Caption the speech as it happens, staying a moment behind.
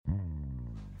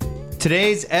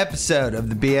Today's episode of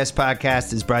the BS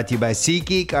Podcast is brought to you by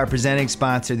SeatGeek, our presenting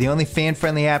sponsor, the only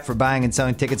fan-friendly app for buying and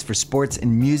selling tickets for sports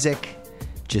and music.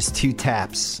 Just 2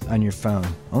 taps on your phone.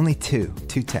 Only 2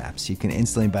 taps. You can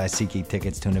instantly buy SeatGeek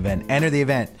tickets to an event. Enter the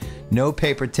event. No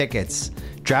paper tickets.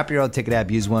 Drop your old ticket app.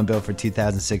 Use One Bill for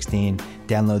 2016.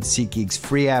 Download SeatGeek's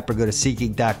free app or go to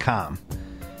SeatGeek.com.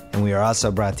 And we are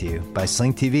also brought to you by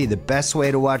Sling TV, the best way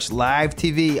to watch live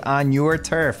TV on your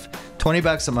turf.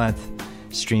 $20 a month.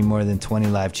 Stream more than 20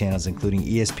 live channels, including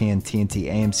ESPN, TNT,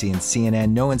 AMC, and CNN.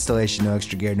 No installation, no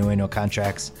extra gear, no annual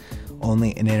contracts.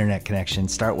 Only an internet connection.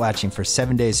 Start watching for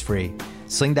 7 days free.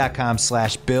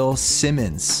 Sling.com/Bill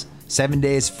Simmons. 7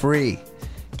 days free.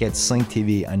 Get Sling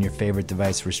TV on your favorite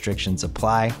device. Restrictions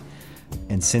apply.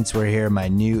 And since we're here, my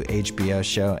new HBO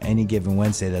show, Any Given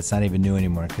Wednesday, that's not even new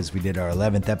anymore because we did our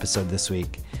 11th episode this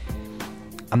week.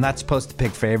 I'm not supposed to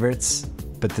pick favorites,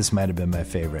 but this might have been my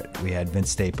favorite. We had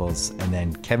Vince Staples and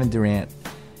then Kevin Durant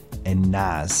and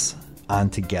Nas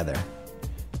on together.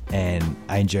 And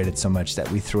I enjoyed it so much that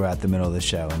we threw out the middle of the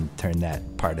show and turned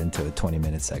that part into a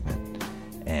 20-minute segment.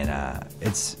 And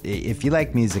it's if you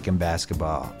like music and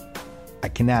basketball, I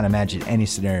cannot imagine any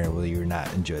scenario where you would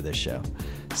not enjoy this show.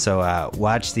 So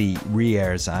watch the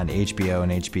re-airs on HBO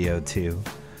and HBO 2.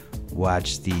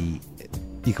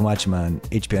 You can watch them on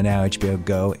HBO Now, HBO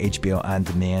Go, HBO On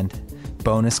Demand.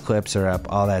 Bonus clips are up,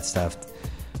 all that stuff.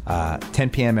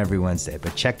 10 p.m. every Wednesday.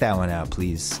 But check that one out,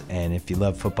 please. And if you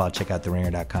love football, check out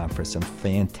TheRinger.com for some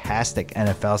fantastic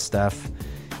NFL stuff,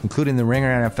 including the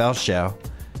Ringer NFL show.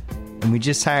 And we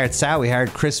just hired Sal. We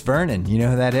hired Chris Vernon. You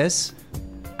know who that is?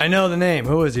 I know the name.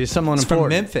 Who is he? Someone important. From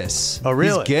Memphis. Oh,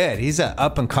 really? He's good. He's an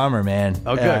up-and-comer, man.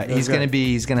 Oh, good. He's going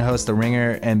to host the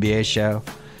Ringer NBA show,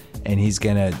 and he's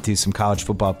going to do some college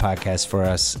football podcasts for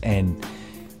us. And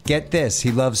get this,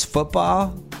 he loves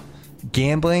football,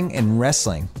 gambling, and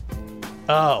wrestling.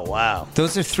 Oh, wow.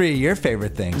 Those are 3 of your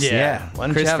favorite things. Yeah. Why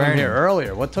didn't you have him here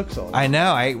earlier? What took so long? I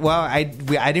know. I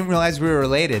didn't realize we were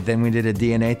related. Then we did a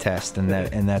DNA test, and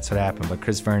that's what happened. But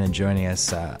Chris Vernon joining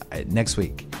us next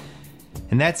week.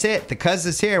 And that's it. The Cuz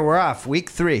is here. We're off. Week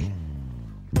 3.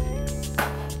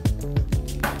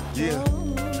 Yeah.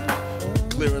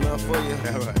 Clear enough for you?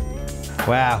 All right.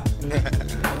 Wow.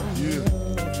 Yeah.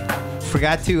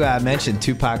 Forgot to mention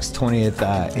Tupac's 20th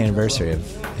anniversary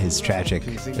of his tragic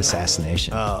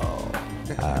assassination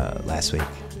last week.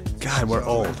 God, we're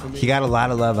old. He got a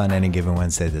lot of love on Any Given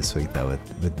Wednesday this week, though,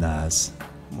 with Nas.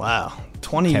 Wow.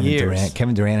 20 years.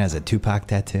 Kevin Durant has a Tupac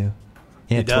tattoo.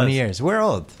 Yeah, He 20 does. years. We're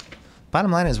old. Bottom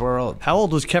line is we're old. How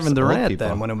old was Kevin Some old Durant people.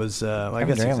 then when it was, I Kevin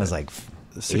guess Durant was like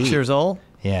 6 8. years old?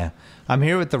 Yeah. I'm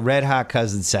here with the red hot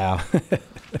Cousin Sal.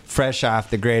 Fresh off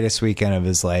the greatest weekend of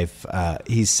his life.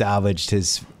 He's salvaged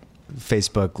his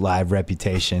Facebook Live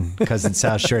reputation. Cousin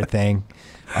Sal, sure thing.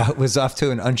 Was off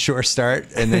to an unsure start,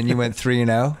 and then you went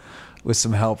 3-0 with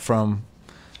some help from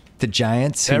the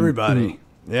Giants. Everybody.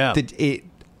 Yeah.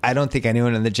 I don't think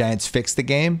anyone in the Giants fixed the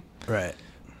game. Right.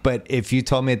 But if you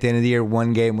told me at the end of the year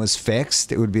one game was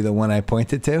fixed, it would be the one I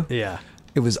pointed to. Yeah.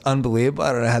 It was unbelievable.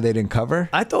 I don't know how they didn't cover.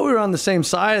 I thought we were on the same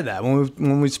side of that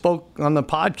when we spoke on the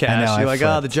podcast. I know, You're I like,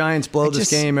 flipped. the Giants blow this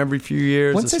game every few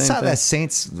years. Once I saw that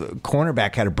Saints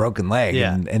cornerback had a broken leg,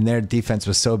 and their defense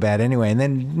was so bad anyway. And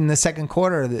then in the second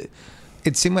quarter,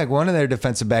 it seemed like one of their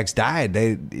defensive backs died.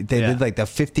 They did like the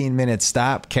 15-minute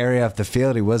stop, carry off the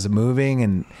field. He wasn't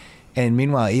moving, and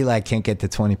meanwhile, Eli can't get to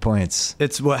 20 points.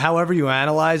 It's however you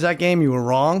analyze that game, you were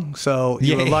wrong. So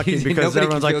you were lucky because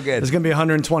everyone's like, there's going to be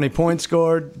 120 points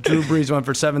scored. Drew Brees went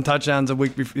for 7 touchdowns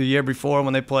the year before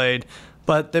when they played.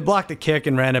 But they blocked the kick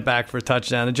and ran it back for a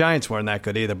touchdown. The Giants weren't that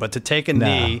good either. But to take a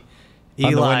knee, on the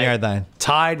 1 Eli yard line,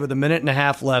 tied with a minute and a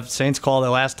half left. Saints called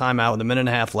their last time out with a minute and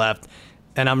a half left.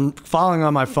 And I'm following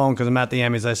on my phone because I'm at the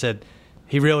Emmys. I said,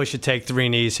 he really should take 3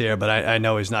 knees here, but I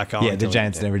know he's not going to. Yeah, the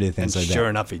Giants never do things like that. Sure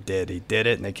enough, he did. He did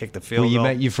it, and they kicked the field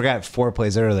goal. You forgot 4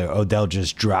 plays earlier. Odell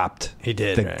just dropped He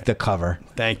did, the cover.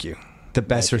 Thank you. The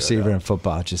best receiver in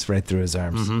football, just right through his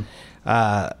arms.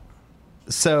 Mm-hmm.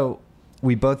 So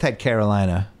we both had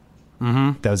Carolina.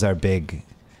 Mm-hmm. That was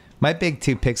my big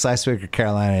 2 picks last week are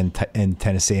Carolina and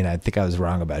Tennessee, and I think I was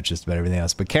wrong about just about everything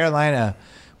else. But Carolina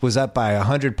was up by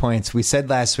 100 points. We said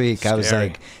last week, Scary. I was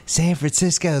like, San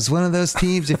Francisco is one of those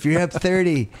teams. If you're up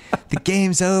 30, the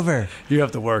game's over. You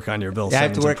have to work on your Bill Simmons I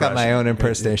have to work on my own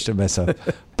impersonation of myself.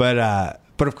 But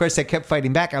of course, they kept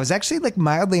fighting back. I was actually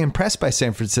mildly impressed by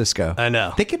San Francisco. I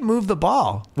know. They could move the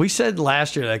ball. We said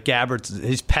last year that Gabbert's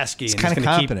he's pesky and he's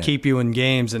going to keep you in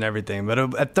games and everything. But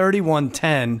at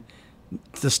 31-10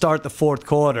 to start the fourth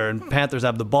quarter and Panthers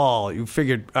have the ball, you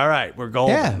figured, all right, we're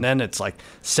golden. Yeah. And then it's like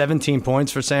 17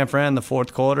 points for San Fran in the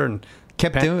fourth quarter and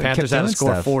Panthers had to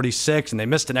score stuff. 46, and they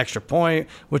missed an extra point,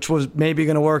 which was maybe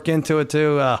going to work into it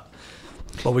too.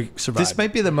 But we survived. This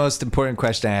might be the most important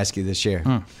question I ask you this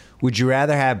year. Would you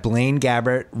rather have Blaine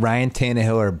Gabbert, Ryan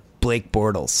Tannehill, or Blake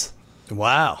Bortles?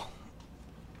 Wow.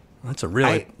 That's a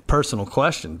really personal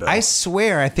question, Bill. I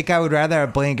swear, I think I would rather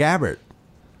have Blaine Gabbert.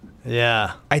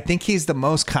 Yeah. I think he's the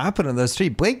most competent of those three.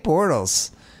 Blake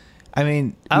Bortles, I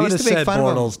mean, I we would used have to make said fun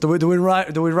Bortles. of him.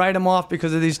 Do we write him off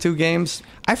because of these two games?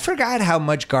 I forgot how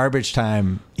much garbage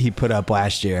time he put up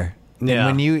last year. Yeah.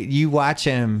 And when you watch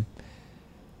him,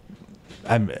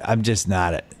 I'm just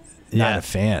not a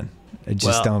fan. I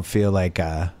just don't feel like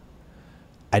I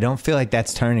don't feel like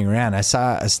that's turning around. I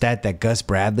saw a stat that Gus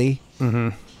Bradley,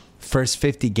 first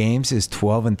 50 games is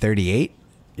 12-38.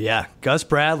 Yeah, Gus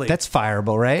Bradley. That's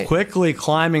fireable, right? Quickly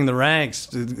climbing the ranks,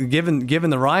 giving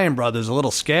the Ryan brothers a little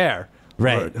scare.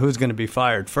 Right. Who's going to be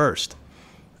fired first?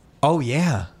 Oh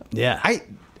yeah, yeah.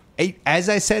 I as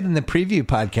I said in the preview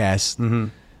podcast,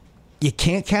 you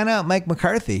can't count out Mike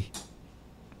McCarthy.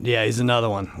 Yeah, he's another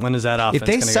one. When is that offense If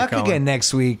they gonna suck get going? again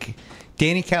next week,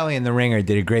 Danny Kelly and The Ringer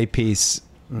did a great piece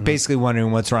basically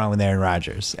wondering what's wrong with Aaron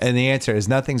Rodgers. And the answer is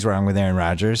nothing's wrong with Aaron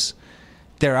Rodgers.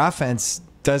 Their offense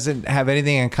doesn't have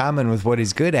anything in common with what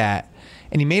he's good at.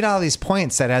 And he made all these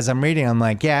points that as I'm reading, I'm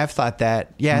like, yeah, I've thought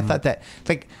that. Yeah, I thought that.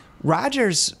 Like,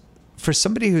 Rodgers, for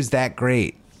somebody who's that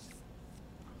great,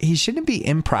 he shouldn't be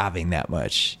improving that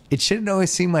much. It shouldn't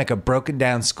always seem like a broken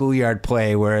down schoolyard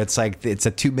play where it's like it's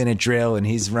a 2-minute drill and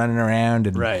he's running around.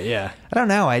 And Right, yeah. I don't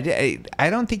know. I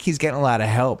don't think he's getting a lot of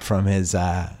help from his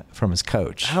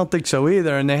coach. I don't think so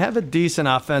either. And they have a decent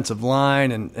offensive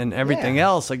line and everything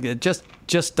else. Like it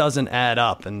just doesn't add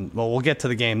up. And well, we'll get to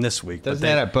the game this week. Doesn't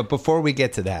add up. But before we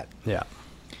get to that, yeah,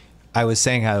 I was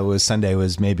saying how it was Sunday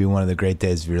was maybe one of the great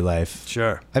days of your life.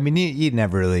 Sure. I mean, you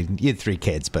had 3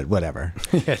 kids, but whatever.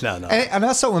 Yeah, no. And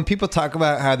also when people talk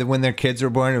about how when their kids were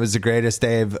born, it was the greatest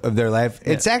day of their life.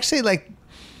 It's actually like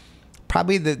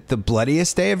probably the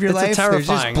bloodiest day of your life. There's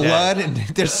just blood and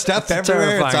there's stuff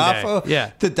everywhere. It's awful. Day.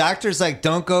 Yeah. The doctor's like,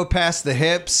 don't go past the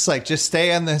hips. Like, just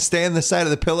stay on the side of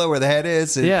the pillow where the head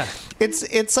is. And yeah.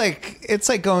 It's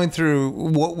like going through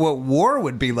what war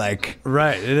would be like.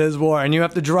 Right. It is war, and you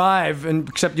have to drive, and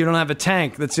except you don't have a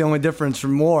tank. That's the only difference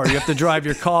from war. You have to drive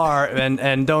your car,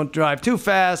 and don't drive too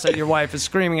fast. And your wife is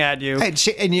screaming at you,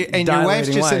 and your wife's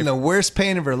just in the worst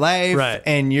pain of her life, right?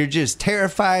 And you're just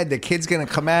terrified the kid's going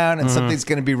to come out and something's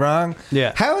going to be wrong.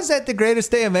 Yeah. How is that the greatest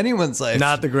day of anyone's life?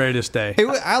 Not the greatest day.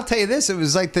 I'll tell you this: it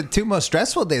was like the 2 most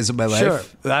stressful days of my life.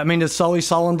 Sure. I mean, did Sully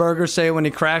Sullenberger say when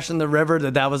he crashed in the river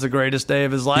that was the greatest day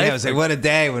of his life? Yeah, I was like, what a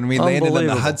day when we landed on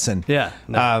the Hudson. Yeah,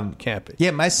 no, can't be.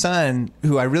 Yeah, my son,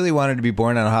 who I really wanted to be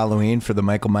born on Halloween for the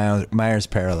Michael Myers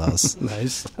parallels.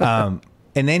 Nice. And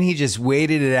then he just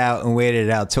waited it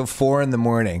out till 4 a.m.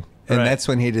 And that's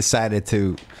when he decided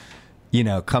to,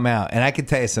 come out. And I can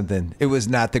tell you something. It was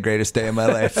not the greatest day of my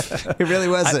life. It really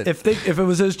wasn't. If it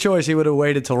was his choice, he would have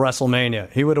waited till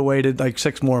WrestleMania. He would have waited like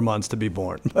 6 more months to be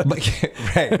born.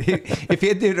 Right. If he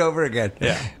had to do it over again.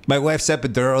 Yeah. My wife's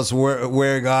epidural's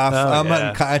wearing off. I'm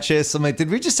unconscious. I'm like, did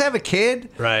we just have a kid?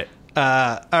 Right.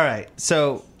 All right.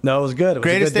 So. No, it was good. It was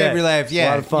greatest a good day of your life. Yeah. A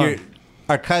lot of fun.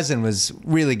 Our cousin was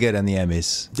really good on the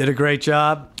Emmys. Did a great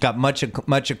job. Got much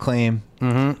acclaim.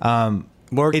 Mm-hmm.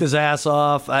 Worked his ass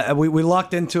off. We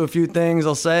lucked into a few things,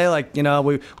 I'll say. Like,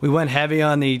 we went heavy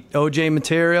on the OJ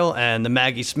material and the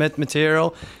Maggie Smith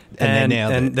material. And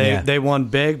they won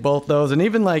big, both those. And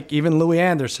even Louis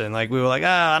Anderson. Like, we were like,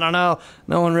 I don't know.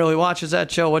 No one really watches that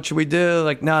show. What should we do?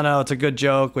 Like, no, it's a good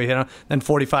joke. We hit him. Then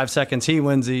 45 seconds, he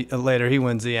wins the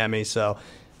Emmy. So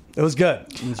it was good.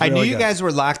 I knew you guys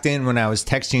were locked in when I was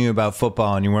texting you about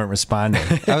football and you weren't responding.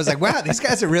 I was like, wow, these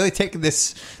guys are really taking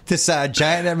this Giant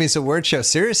Emmys award show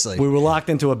seriously. We were locked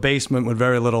into a basement with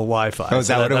very little Wi-Fi. Oh, is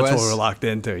that what it was? That's what we were locked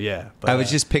into, yeah. But, I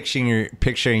was just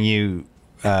picturing you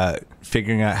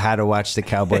figuring out how to watch the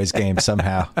Cowboys game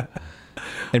somehow.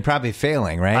 And probably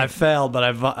failing, right? I failed, but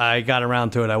I got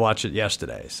around to it. I watched it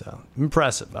yesterday, so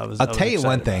impressive. I'll tell you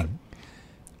one thing.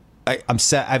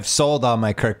 I've sold all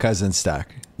my Kirk Cousins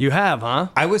stock. You have, huh?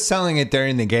 I was selling it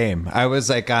during the game. I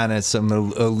was like on some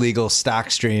illegal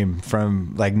stock stream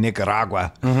from like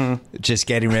Nicaragua, just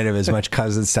getting rid of as much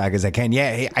Cousins stock as I can.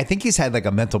 Yeah, I think he's had like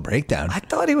a mental breakdown. I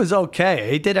thought he was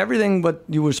okay. He did everything what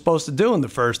you were supposed to do in the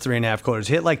first 3.5 quarters.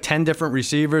 He hit like 10 different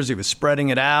receivers. He was spreading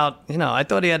it out. I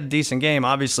thought he had a decent game.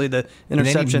 Obviously, the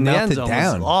interception in the end zone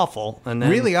was awful. And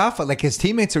then, really awful. Like his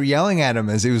teammates were yelling at him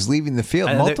as he was leaving the field.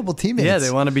 Multiple teammates. Yeah,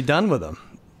 they want to be done with him.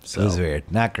 So. It was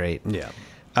weird. Not great. Yeah.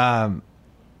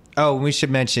 We should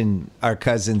mention our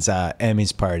cousin's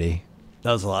Emmys party.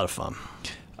 That was a lot of fun.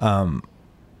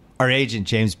 our agent,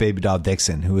 James Baby Doll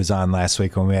Dixon, who was on last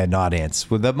week when we had an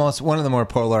audience, with one of the more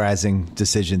polarizing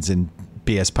decisions in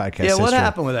BS podcast Yeah, what history.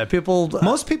 happened with that?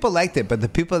 Most people liked it, but the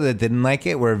people that didn't like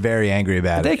it were very angry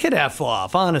about it. They could F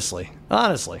off, honestly.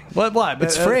 What?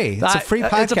 It's free. It's a free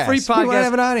podcast. It's a free podcast. We want to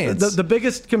have an audience. The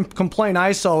biggest complaint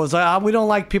I saw was, we don't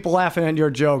like people laughing at your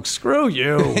jokes. Screw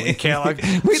you. We can't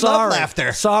love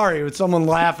laughter. Sorry, with someone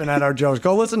laughing at our jokes.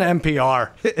 Go listen to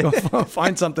NPR. Go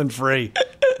find something free.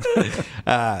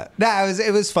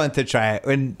 It was fun to try it.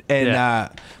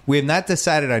 And we have not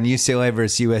decided on UCLA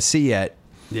versus USC yet.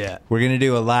 Yeah. We're going to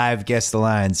do a live Guess the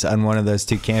Lines on one of those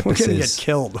two campuses. We're going to get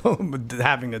killed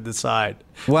having to decide.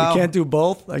 Well, we can't do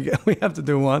both. We have to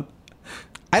do one.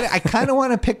 I kind of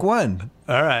want to pick one.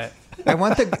 All right. I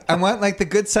want like the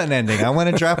Good Son ending. I want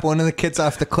to drop one of the kids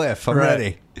off the cliff. I'm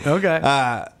ready. Okay.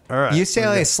 All right.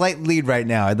 UCLA a slight lead right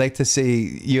now. I'd like to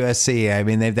see USC. I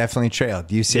mean, they've definitely trailed.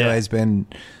 UCLA has been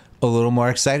a little more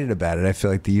excited about it. I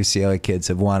feel like the UCLA kids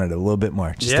have wanted a little bit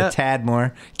more, just a tad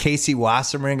more. Casey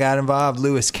Wasserman got involved.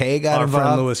 Louis K got involved.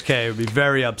 Our friend Louis K would be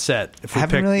very upset if we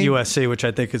picked USC, which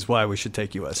I think is why we should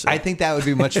take USC. I think that would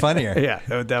be much funnier. Yeah,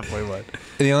 it definitely would.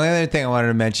 The only other thing I wanted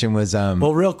to mention was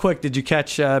well, real quick, did you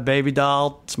catch Baby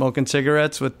Doll smoking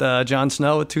cigarettes with Jon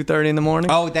Snow at 2:30 in the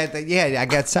morning? Oh, I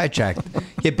got sidetracked.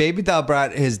 Baby Doll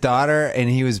brought his daughter, and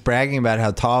he was bragging about how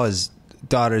tall his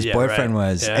daughter's boyfriend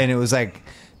was, and it was like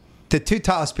the two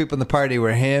tallest people in the party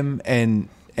were him and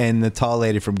the tall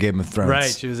lady from Game of Thrones.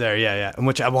 Right, she was there. Yeah. And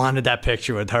which I wanted that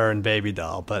picture with her and Baby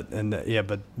Doll, but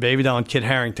Baby Doll and Kit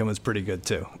Harington was pretty good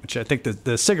too. Which I think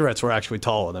the cigarettes were actually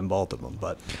taller than both of them.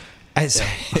 But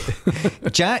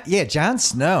Jon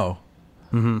Snow,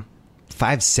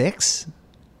 5'6",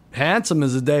 handsome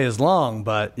as the day is long,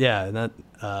 but that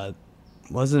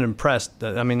wasn't impressed.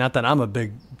 I mean, not that I'm a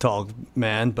big tall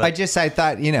man, but I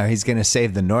thought he's going to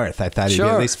save the North. I thought he'd be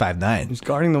at least 5'9". He's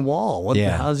guarding the wall.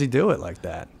 How does he do it like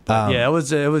that? It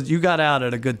was. You got out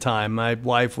at a good time. My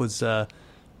wife was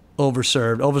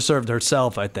overserved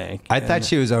herself, I think. I thought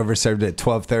she was overserved at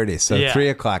 12:30, so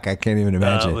 3:00. I can't even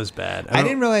imagine. It was bad. I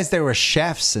didn't realize there were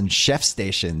chefs and chef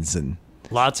stations and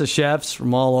lots of chefs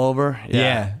from all over.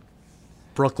 Yeah.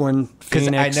 Brooklyn, Phoenix.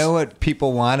 Because I know what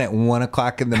people want at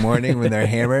 1:00 in the morning when they're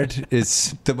hammered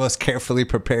is the most carefully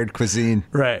prepared cuisine.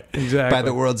 Right, exactly. By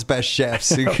the world's best chefs.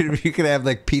 So you could have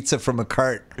like pizza from a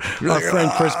cart. Our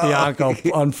friend Chris Bianco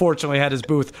unfortunately had his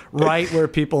booth right where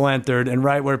people entered and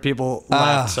right where people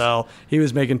left. So he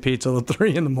was making pizza at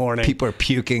 3 in the morning. People are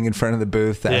puking in front of the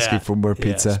booth asking for more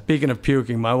pizza. Speaking of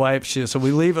puking, my wife, so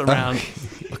we leave around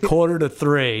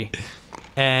 2:45.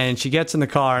 And she gets in the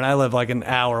car, and I live like an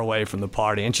hour away from the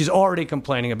party. And she's already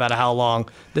complaining about how long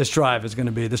this drive is going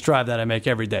to be. This drive that I make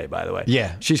every day, by the way.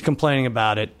 Yeah. She's complaining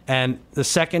about it. And the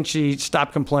second she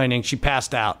stopped complaining, she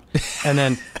passed out. And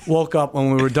then woke up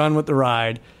when we were done with the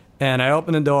ride. And I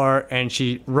opened the door, and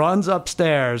she runs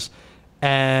upstairs.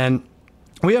 And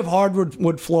we have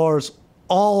hardwood floors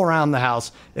all around the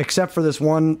house, except for this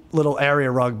one little area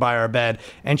rug by our bed.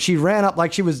 And she ran up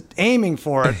like she was aiming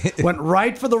for it, went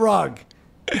right for the rug.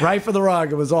 Right for the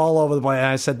rug. It was all over the place. And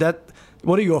I said,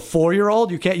 what are you, a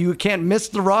 4-year-old? You can't miss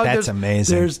the rug. That's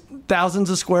amazing. There's thousands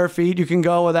of square feet. You can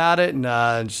go without it.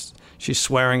 And she's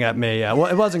swearing at me. Well,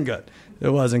 it wasn't good.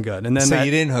 It wasn't good. And then so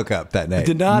you didn't hook up that night?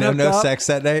 Did not hook up. No sex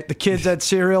that night? The kids had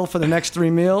cereal for the next 3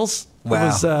 meals. Wow.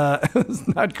 It was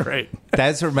not great.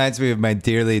 That reminds me of my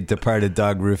dearly departed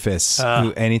dog, Rufus,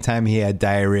 who anytime he had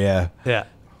diarrhea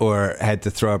or had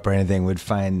to throw up or anything would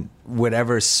find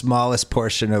whatever smallest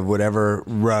portion of whatever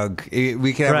rug.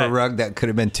 We could have a rug that could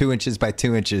have been 2 inches by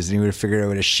 2 inches, and he would have figured out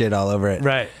what to shit all over it.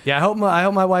 Right. Yeah. I hope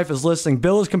my wife is listening.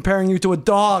 Bill is comparing you to a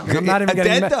dog. I'm not even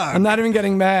getting mad. I'm not even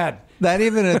getting mad. Not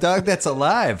even a dog that's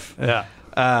alive. Yeah.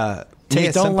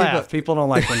 Don't laugh. People don't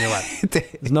like when you laugh.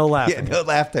 There's no laughing. No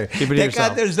laughter. Keep it to Thank yourself.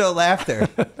 God there's no laughter.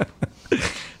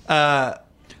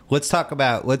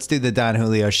 Let's do the Don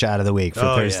Julio shot of the week for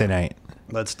Thursday night.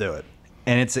 Let's do it.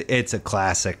 And it's a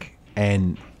classic.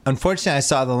 And unfortunately, I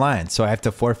saw the line, so I have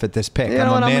to forfeit this pick.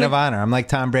 I'm a man of honor. I'm like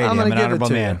Tom Brady. I'm an honorable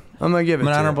man. I'm going to give it to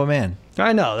you. I'm an honorable man.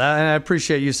 I know that, and I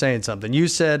appreciate you saying something. You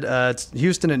said it's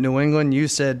Houston at New England. You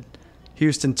said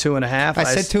Houston 2.5. I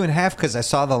said 2.5 because I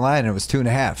saw the line and it was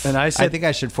 2.5. And I think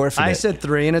I should forfeit it. I said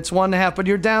 3 and it's 1.5, but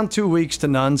you're down 2 weeks to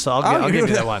none, so I'll give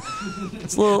you that one.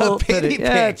 It's a little pity. Pick.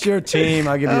 Yeah, it's your team.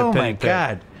 I'll give you a pity. Oh my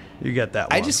God. You get that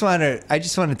one. I just want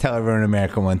to tell everyone in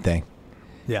America one thing.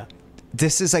 Yeah.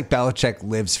 This is like Belichick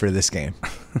lives for this game.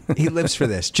 He lives for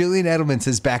this. Julian Edelman's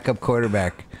his backup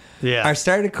quarterback. Yeah. Our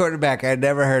starting quarterback I'd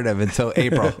never heard of until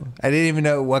April. I didn't even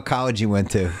know what college he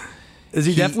went to. Is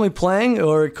he definitely playing,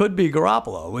 or it could be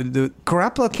Garoppolo?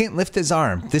 Garoppolo can't lift his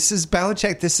arm. This is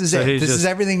Belichick. This is it. This is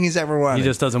everything he's ever wanted. He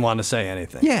just doesn't want to say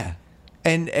anything. Yeah.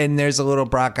 And there's a little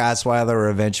Brock Osweiler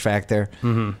revenge factor.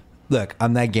 Mm-hmm. Look,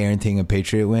 I'm not guaranteeing a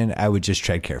Patriot win. I would just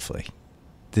tread carefully.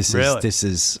 This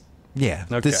is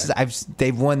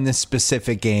they've won this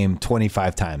specific game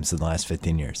 25 times in the last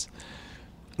 15 years.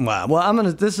 Wow. Well,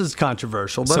 this is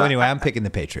controversial. But so anyway, I'm picking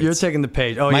the Patriots. You're taking the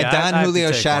Patriots. Oh, My yeah. Don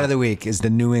Julio shot of the week is the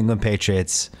New England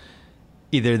Patriots.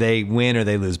 Either they win or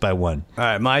they lose by 1. All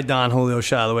right, my Don Julio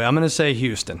shot of the week. I'm going to say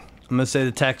Houston. I'm going to say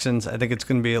the Texans. I think it's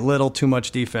going to be a little too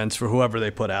much defense for whoever they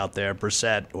put out there,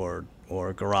 Brissett or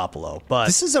Garoppolo. But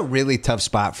this is a really tough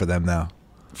spot for them, though.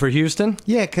 For Houston?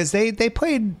 Yeah, because they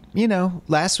played,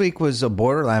 last week was a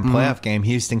borderline playoff game.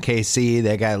 Houston, KC,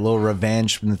 they got a little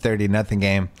revenge from the 30-0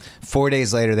 game. 4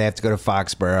 days later, they have to go to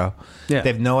Foxborough. Yeah. They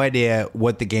have no idea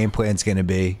what the game plan's going to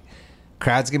be.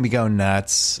 Crowd's going to be going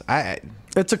nuts.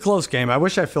 It's a close game. I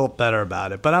wish I felt better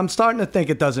about it. But I'm starting to think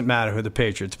it doesn't matter who the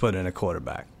Patriots put in a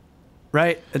quarterback.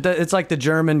 Right? It's like the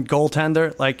German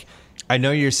goaltender. Like, I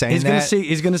know you're saying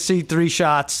he's going to see 3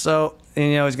 shots, so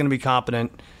he's going to be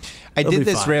competent. I did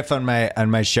this riff on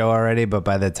my show already, but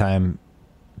by the time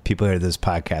people hear this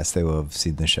podcast, they will have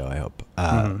seen the show, I hope.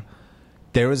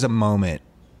 There was a moment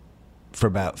for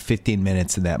about 15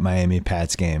 minutes in that Miami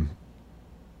Pats game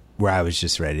where I was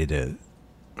just ready to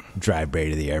drive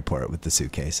Brady to the airport with the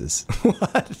suitcases.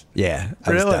 What? Yeah,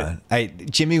 I was done.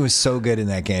 Jimmy was so good in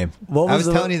that game. I was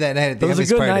telling you that night at the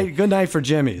Emmys party. It was a good night for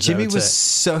Jimmy. Jimmy was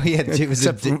it was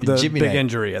Except the Jimmy big night.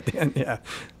 Injury at the end. Yeah,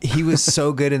 he was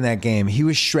so good in that game. He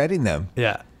was shredding them.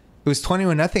 Yeah. It was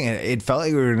 21-0, and it felt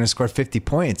like we were going to score 50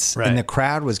 points, right. And the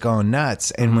crowd was going nuts.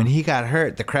 And when he got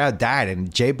hurt, the crowd died,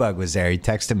 and J-Bug was there. He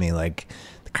texted me, like,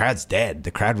 the crowd's dead.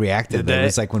 The crowd reacted. It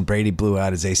was like when Brady blew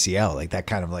out his ACL, like that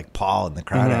kind of like Paul in the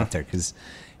crowd after, because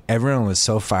everyone was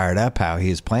so fired up how he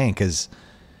was playing, because,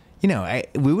 we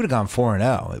would have gone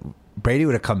 4-0. Brady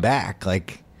would have come back.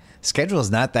 Like, schedule's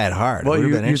not that hard. Well,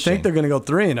 you think they're going to go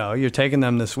 3-0. You're taking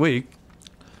them this week.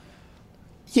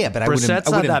 Yeah, but I wouldn't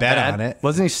bet on it.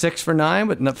 Wasn't he 6 for 9,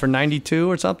 but not for 92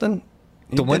 or something?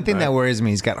 The one thing that worries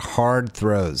me, he's got hard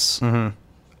throws. Mm-hmm.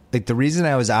 Like, the reason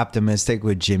I was optimistic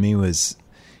with Jimmy was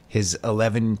his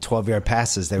 11, 12-yard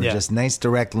passes. They were just nice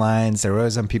direct lines. They were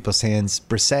always on people's hands.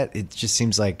 Brissett, it just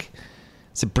seems like,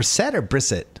 is it Brissett or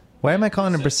Brissett? Why am I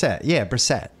calling him Brissett? Yeah,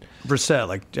 Brissett. Brissett,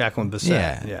 like Jacqueline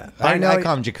Brissett. Yeah. I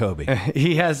call him Jacoby.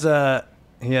 He has there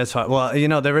is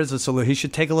a solution. He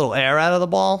should take a little air out of the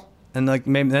ball. And like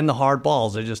maybe then the hard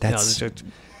balls are just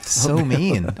so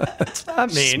mean. That's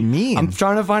not mean. It's mean. I'm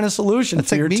trying to find a solution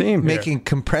for your team. Making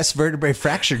compressed vertebrae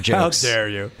fracture jokes. How dare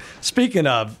you? Speaking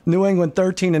of, New England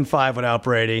 13-5 without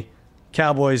Brady,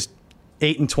 Cowboys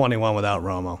 8-21 without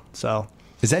Romo. So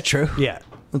is that true? Yeah.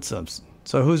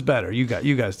 So who's better? You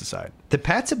guys decide. The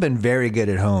Pats have been very good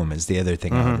at home. Is the other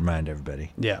thing I would remind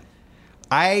everybody. Yeah.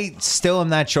 I still am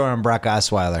not sure on Brock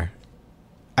Osweiler.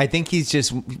 I think he's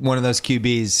just one of those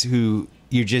QBs who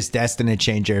you're just destined to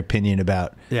change your opinion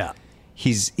about. Yeah.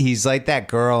 He's like that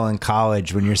girl in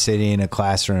college when you're sitting in a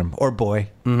classroom, or boy,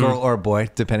 girl or boy,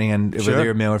 depending on whether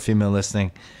you're male or female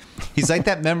listening. He's like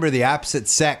that member of the opposite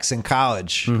sex in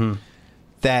college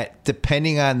that,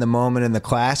 depending on the moment in the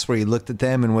class where you looked at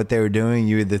them and what they were doing,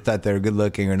 you either thought they were good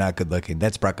looking or not good looking.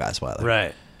 That's Brock Osweiler.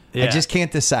 Right. Yeah. I just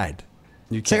can't decide.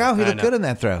 It's like, oh, he looked good in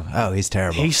that throw. Oh, he's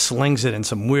terrible. He slings it in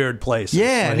some weird places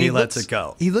when he lets it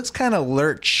go. He looks kind of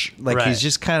lurch. Like he's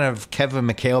just kind of Kevin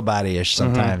McHale body-ish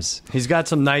sometimes. He's got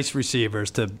some nice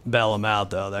receivers to bail him out,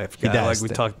 though. That guy, he does.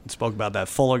 Like we spoke about that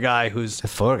Fuller guy who's... The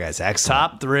Fuller guy's excellent.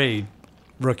 Top 3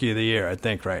 rookie of the year, I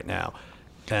think, right now.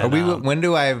 And, when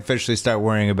do I officially start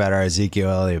worrying about our Ezekiel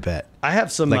Elliott bet? I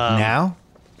have some... now?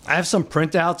 I have some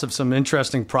printouts of some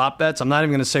interesting prop bets. I'm not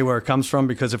even going to say where it comes from,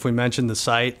 because if we mention the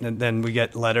site, and then we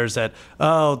get letters that,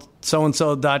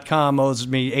 so-and-so.com owes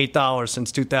me $8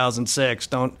 since 2006.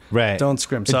 Don't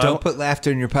scrim. So don't put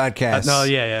laughter in your podcast.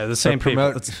 No, the same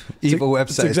people. Promote evil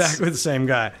websites. It's exactly the same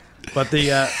guy. But the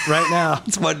right now...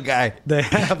 it's one guy. They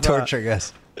have torturing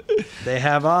us. They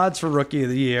have odds for Rookie of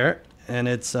the Year, and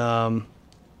it's... I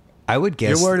would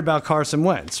guess... You're worried about Carson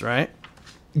Wentz, right?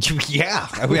 Yeah,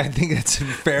 I think that's a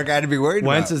fair guy to be worried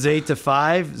Wentz about. Wentz is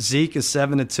 8-5, Zeke is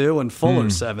 7-2, and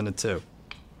Fuller's 7-2.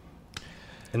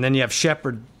 And then you have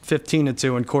Shepard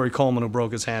 15-2, and Corey Coleman, who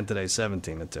broke his hand today,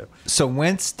 17-2. So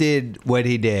Wentz did what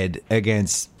he did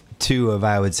against 2 of,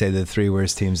 I would say, the 3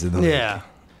 worst teams in the league. Yeah.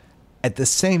 At the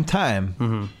same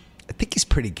time, I think he's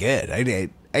pretty good.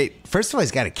 First of all,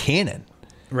 he's got a cannon.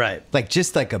 Right.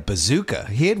 Just like a bazooka.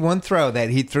 He had one throw that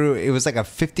he threw. It was like a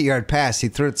 50-yard pass. He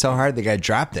threw it so hard the guy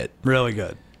dropped it. Really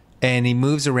good. And he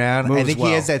moves around. I think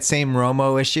he has that same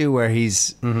Romo issue where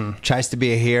he's tries to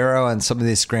be a hero on some of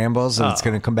these scrambles, and it's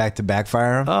going to come back to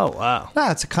backfire him. Oh, wow. No,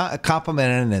 it's a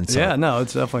compliment and an insult. Yeah, no,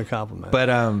 it's definitely a compliment.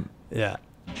 But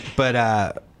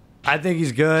I think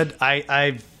he's good.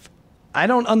 I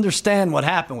don't understand what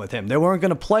happened with him. They weren't going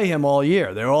to play him all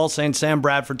year. They were all saying Sam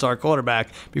Bradford's our quarterback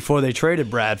before they traded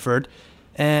Bradford.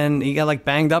 And he got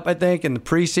banged up, I think, in the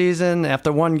preseason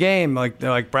after one game.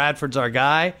 They're like, Bradford's our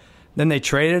guy. Then they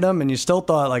traded him, and you still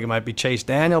thought it might be Chase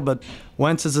Daniel, but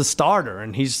Wentz is a starter,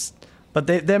 and but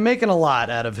they're making a lot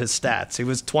out of his stats. He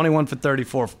was 21 for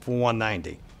 34 for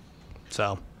 190.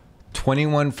 So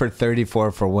 21 for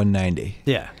 34 for 190.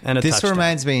 Yeah, and a touchdown.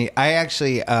 Reminds me, I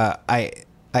actually I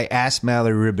asked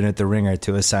Mallory Rubin at The Ringer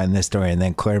to assign this story, and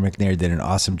then Claire McNair did an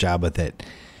awesome job with it.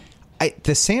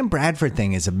 The Sam Bradford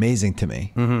thing is amazing to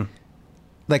me.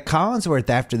 Mm-hmm. Collinsworth,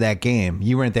 after that game,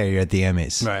 you weren't there, you're at the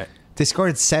Emmys. Right. They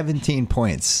scored 17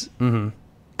 points. Mm-hmm.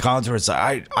 Collinsworth's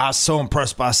like, I was so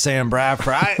impressed by Sam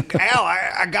Bradford.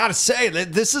 I got to say,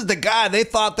 this is the guy. They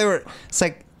thought they were... It's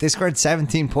like they scored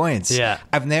 17 points. Yeah.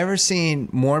 I've never seen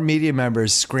more media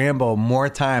members scramble more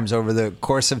times over the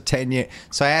course of 10 years.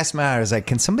 So I asked Matt, I was like,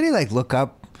 can somebody look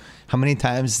up how many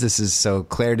times this is? So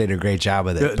Claire did a great job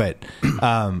with it. But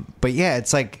yeah,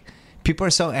 it's people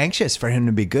are so anxious for him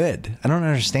to be good. I don't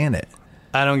understand it.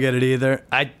 I don't get it either.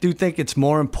 I do think it's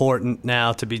more important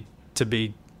now to be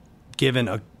given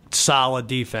a solid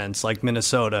defense like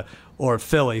Minnesota or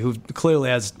Philly, who clearly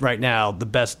has right now the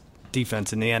best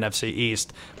defense in the NFC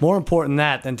East. More important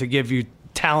than to give you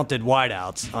talented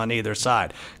wideouts on either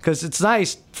side. Because it's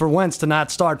nice for Wentz to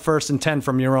not start 1st and 10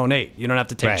 from your own 8. You don't have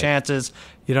to take chances.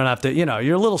 You don't have to,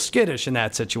 you're a little skittish in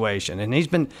that situation. And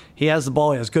he has the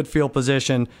ball. He has good field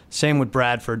position. Same with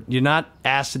Bradford. You're not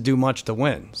asked to do much to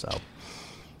win. So.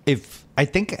 I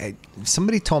think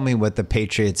somebody told me what the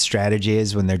Patriots' strategy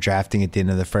is when they're drafting at the end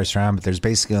of the first round, but there's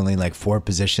basically only 4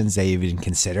 positions they even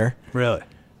consider. Really?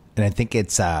 And I think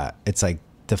it's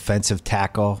defensive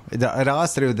tackle. It all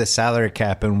has to do with the salary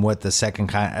cap and what the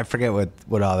second I forget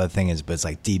what all that thing is, but it's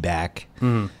D-back.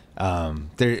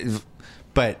 Mm-hmm.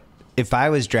 But if I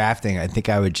was drafting, I think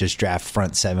I would just draft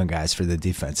front 7 guys for the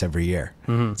defense every year.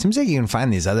 Mm-hmm. It seems like you can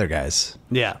find these other guys.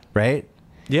 Yeah. Right?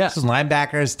 Yeah. So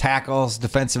linebackers, tackles,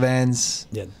 defensive ends.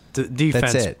 Yeah.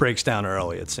 Defense breaks down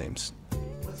early, it seems.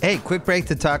 Hey, quick break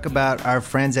to talk about our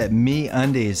friends at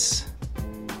MeUndies.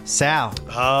 Sal.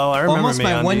 Oh, I remember almost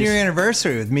my MeUndies. 1-year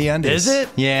anniversary with MeUndies. Is it?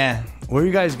 Yeah. Where are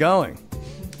you guys going?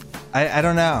 I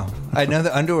don't know. I know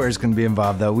the underwear is going to be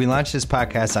involved, though. We launched this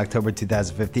podcast October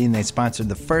 2015. They sponsored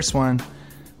the first one.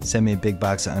 Sent me a big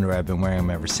box of underwear. I've been wearing them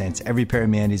ever since. Every pair of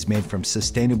MeUndies made from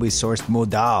sustainably sourced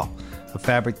modal, a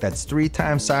fabric that's 3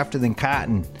 times softer than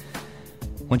cotton.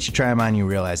 Once you try them on, you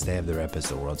realize they have the rep as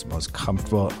the world's most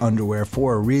comfortable underwear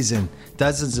for a reason.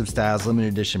 Dozens of styles,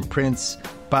 limited edition prints,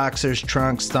 boxers,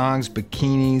 trunks, thongs,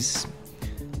 bikinis,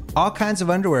 all kinds of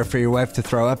underwear for your wife to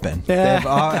throw up in. Yeah. They have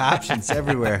all options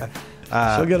everywhere.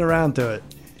 She'll get around to it.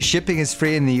 Shipping is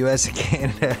free in the U.S. and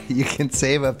Canada. You can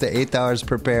save up to $8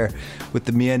 per pair with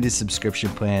the MeUndies subscription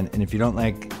plan. And if you don't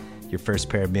like your first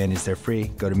pair of MeUndies, they're free.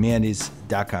 Go to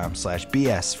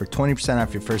MeUndies.com/BS for 20%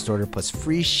 off your first order plus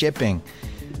free shipping.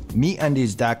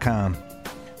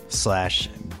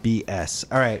 MeUndies.com/BS.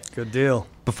 All right. Good deal.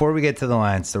 Before we get to the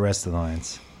lines, the rest of the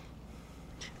lines,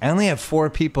 I only have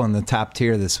 4 people in the top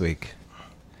tier this week.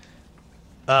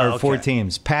 Or 4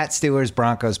 teams. Pats, Steelers,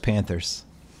 Broncos, Panthers.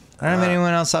 I don't have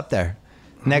anyone else up there.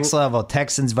 Next level,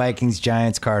 Texans, Vikings,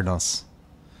 Giants, Cardinals.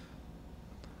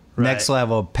 Right. Next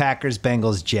level, Packers,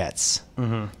 Bengals, Jets.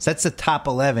 Mm-hmm. So that's the top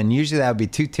 11. Usually that would be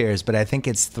 2 tiers, but I think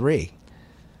it's 3.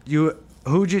 You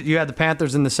had the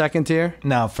Panthers in the second tier?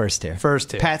 No, first tier. First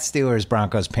tier. Pats, Steelers,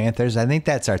 Broncos, Panthers. I think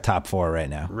that's our top 4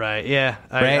 right now. Right, yeah.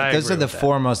 I Those are the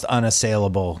 4 most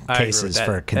unassailable cases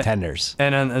for contenders.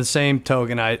 And on the same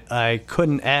token, I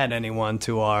couldn't add anyone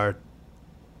to our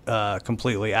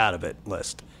completely out of it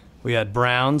list. We had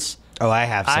Browns. Oh, I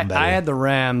have somebody. I had the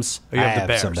Rams. Oh, you have the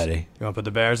Bears. Somebody. You want to put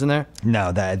the Bears in there?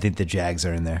 No, I think the Jags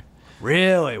are in there.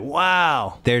 Really?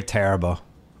 Wow. They're terrible.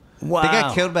 Wow. They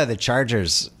got killed by the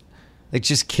Chargers.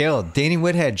 Just killed. Danny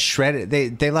Woodhead shredded.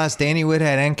 They lost Danny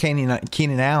Woodhead and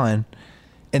Keenan Allen,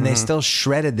 and they still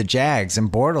shredded the Jags.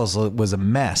 And Bortles was a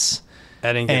mess.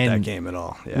 I didn't get that game at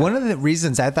all. Yeah. One of the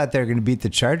reasons I thought they were going to beat the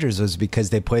Chargers was because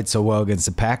they played so well against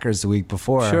the Packers the week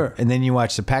before. Sure. And then you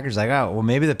watch the Packers oh, well,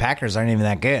 maybe the Packers aren't even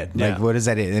that good. Yeah. What is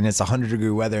that? And it's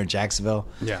 100-degree weather in Jacksonville.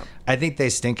 Yeah. I think they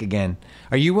stink again.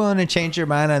 Are you willing to change your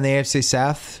mind on the AFC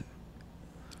South?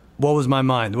 What was my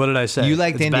mind? What did I say? You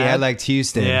liked It's Indy. bad? I liked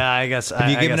Houston. Yeah, I guess.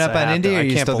 Have you given up on Indy, or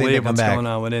you still think they come back? I can't believe what's going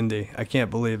on with Indy. I can't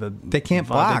believe it. They can't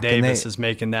block. Davis is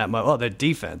making that much. Oh, their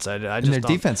defense. I just their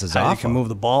defense is how awful. You can move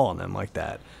the ball on them like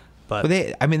that. But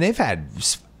they've had,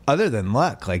 other than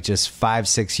luck, like just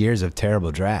 5-6 years of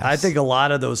terrible drafts. I think a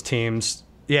lot of those teams.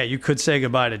 Yeah, you could say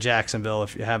goodbye to Jacksonville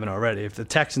if you haven't already. If the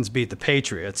Texans beat the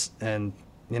Patriots, and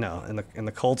and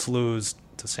the Colts lose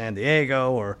to San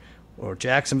Diego, or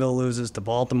Jacksonville loses to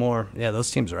Baltimore, yeah,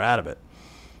 those teams are out of it.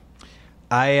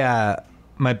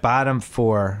 My bottom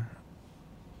four.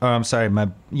 Oh, I'm sorry. My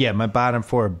bottom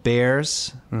four: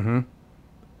 Bears,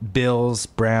 Bills,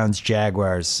 Browns,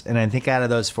 Jaguars, and I think out of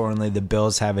those four, only the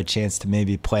Bills have a chance to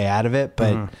maybe play out of it.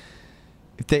 But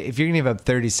if you're gonna give up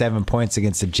 37 points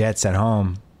against the Jets at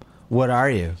home, what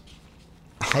are you?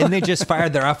 And they just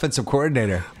fired their offensive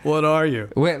coordinator. What are you?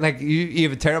 Like you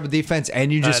have a terrible defense,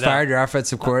 and you just fired your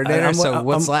offensive coordinator. So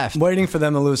what's left? I'm waiting for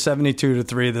them to lose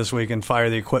 72-3 this week and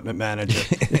fire the equipment manager.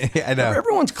 I know.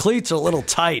 Everyone's cleats are a little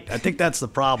tight. I think that's the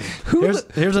problem.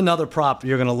 Here's another prop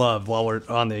you're gonna love while we're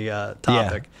on the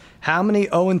topic. Yeah. How many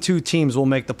 0-2 teams will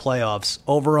make the playoffs?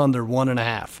 Over under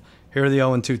 1.5. Here are the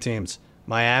 0-2 teams: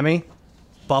 Miami,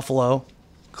 Buffalo,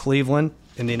 Cleveland,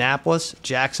 Indianapolis,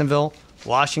 Jacksonville,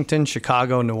 Washington,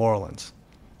 Chicago, New Orleans.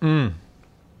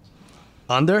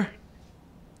 Under?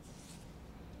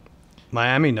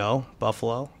 Miami, no.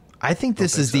 Buffalo. I think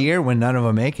this is the year when none of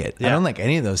them make it. Yeah. I don't like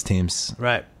any of those teams.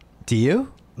 Right. Do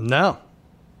you? No.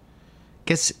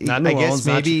 Not New Orleans,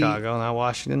 maybe not Chicago, not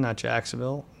Washington, not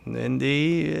Jacksonville,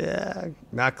 Indy,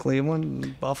 not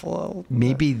Cleveland, Buffalo.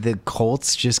 Maybe the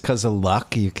Colts, just because of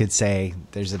luck, you could say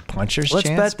there's a puncher's chance.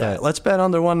 Let's bet that. Let's bet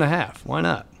under 1.5. Why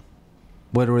not?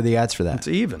 What were the odds for that? It's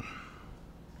even.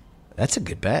 That's a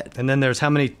good bet. And then there's how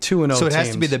many 2-0 teams? So it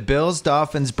has to be the Bills,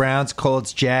 Dolphins, Browns,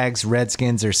 Colts, Jags,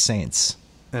 Redskins, or Saints.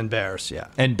 And Bears, yeah.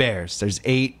 And Bears. There's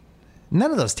 8.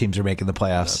 None of those teams are making the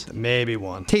playoffs. Maybe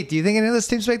one. Tate, do you think any of those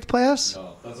teams make the playoffs?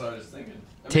 No, that's what I was thinking.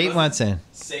 Tate wants in.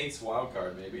 Saints wild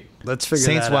card, maybe. Let's figure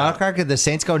Saints that wild out. card? Could the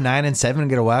Saints go 9-7 and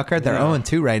get a wild card? They're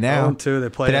 0-2 right now. 0-2. They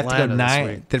play Atlanta this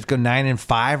week. They'd have to go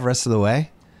 9-5 the rest of the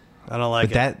way. I don't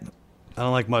like it. I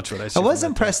don't like much what I see. I was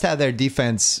impressed how their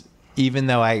defense, even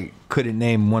though I couldn't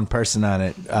name one person on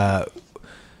it,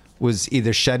 was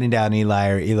either shutting down Eli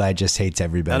or Eli just hates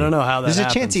everybody. I don't know how that happens.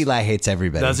 There's a chance Eli hates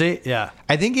everybody. Does he? Yeah.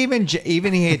 I think even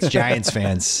he hates Giants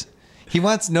fans. He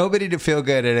wants nobody to feel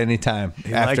good at any time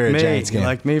after a Giants game.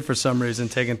 Like me, for some reason,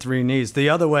 taking 3 knees. The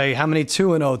other way, how many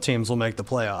 2-0 teams will make the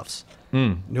playoffs?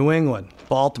 New England,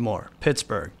 Baltimore,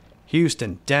 Pittsburgh,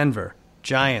 Houston, Denver,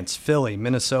 Giants, Philly,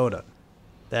 Minnesota.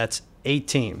 That's 8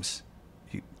 teams.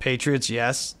 Patriots,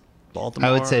 yes. Baltimore.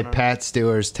 I would say Pats,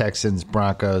 Steelers, Texans,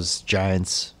 Broncos,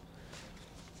 Giants.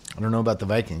 I don't know about the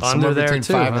Vikings. Under Somewhere there between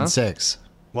too, 5 and 6.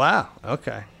 Wow.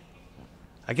 Okay.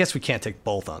 I guess we can't take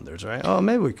both unders, right? Oh,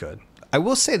 maybe we could. I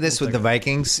will say this with the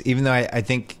Vikings, even though I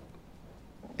think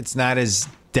it's not as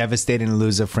devastating to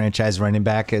lose a franchise running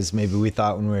back as maybe we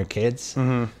thought when we were kids.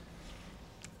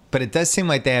 But it does seem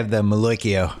like they have the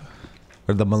Maloikio,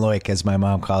 or the Maloik, as my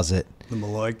mom calls it. The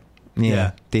Maloik?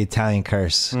 Yeah, the Italian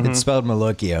curse. It's spelled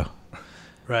Maloikio.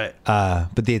 Right.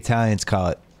 But the Italians call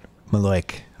it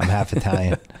Maloik. I'm half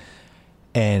Italian.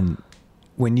 And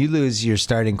when you lose your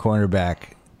starting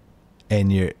cornerback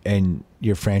and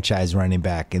your franchise running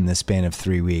back in the span of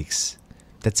 3 weeks,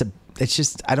 it's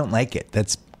just, I don't like it.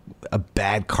 That's a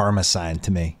bad karma sign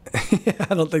to me. I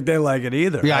don't think they like it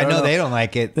either. Yeah, I know they don't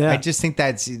like it. Yeah. I just think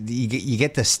that's you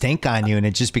get the stink on you, and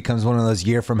it just becomes one of those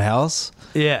years from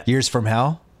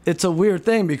hell. It's a weird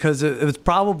thing because it's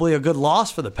probably a good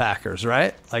loss for the Packers,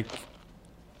 right? Like,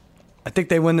 I think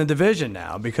they win the division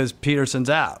now because Peterson's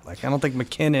out. Like, I don't think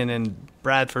McKinnon and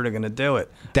Bradford are going to do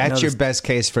it. That's your best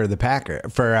case for the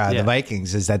the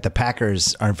Vikings, is that the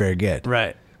Packers aren't very good.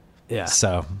 Right. Yeah.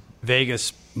 So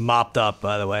Vegas mopped up,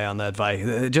 by the way, on that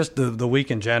Vikings. Just the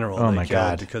week in general. Oh my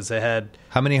God! Because they had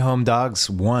how many home dogs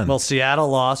won? Well, Seattle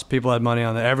lost. People had money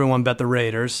on that. Everyone bet the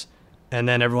Raiders. And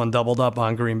then everyone doubled up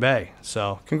on Green Bay.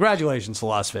 So congratulations to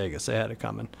Las Vegas. They had it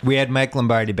coming. We had Mike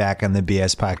Lombardi back on the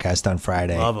BS podcast on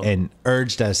Friday and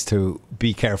urged us to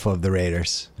be careful of the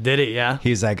Raiders. Did he? Yeah.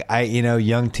 He's like,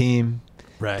 young team.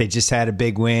 Right. They just had a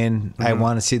big win. I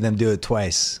want to see them do it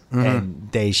twice. And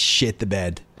they shit the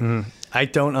bed. I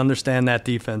don't understand that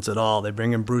defense at all. They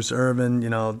bring in Bruce Irvin,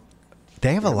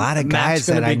 They have a lot of guys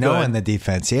that I know in the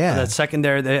defense, yeah. That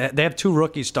secondary, they have 2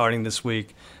 rookies starting this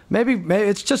week. Maybe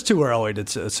it's just too early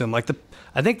to assume. I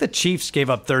think the Chiefs gave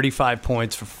up 35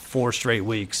 points for 4 straight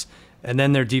weeks, and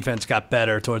then their defense got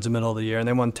better towards the middle of the year, and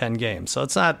they won 10 games. So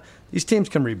it's not. These teams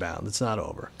can rebound. It's not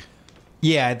over.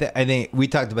 Yeah, I think we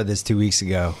talked about this 2 weeks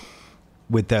ago.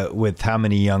 with how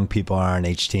many young people are on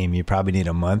each team, you probably need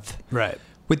a month. Right.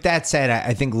 With that said,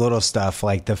 I think little stuff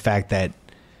like the fact that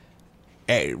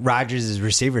Rodgers'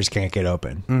 receivers can't get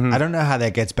open. I don't know how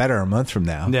that gets better a month from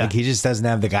now. Yeah. Like he just doesn't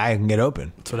have the guy who can get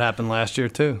open. That's what happened last year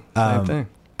too. Same thing.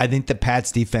 I think the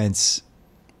Pats defense,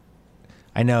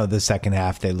 I know the second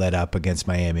half they let up against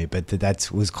Miami, but that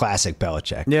was classic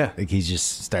Belichick. Yeah. Like he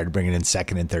just started bringing in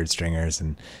second and third stringers.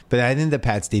 But I think the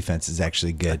Pats defense is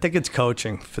actually good. I think it's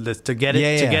coaching for this to get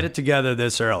it together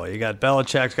this early. You got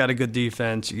Belichick's got a good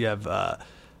defense. You have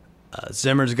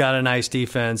Zimmer's got a nice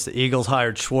defense. The Eagles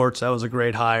hired Schwartz. That was a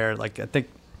great hire. Like I think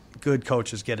good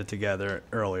coaches get it together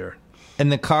earlier. And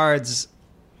the Cards,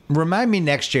 remind me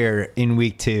next year in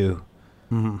week 2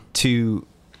 to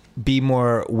be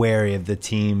more wary of the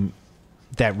team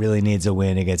that really needs a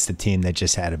win against the team that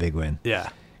just had a big win. Yeah.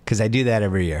 Because I do that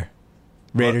every year.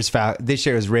 This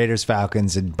year was Raiders,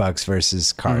 Falcons, and Bucks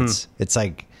versus Cards. It's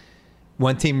like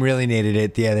one team really needed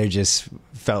it. The other just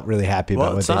felt really happy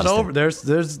about what it's they not just over. did.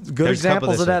 There's good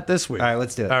examples of that this week. All right,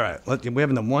 let's do it. All right. We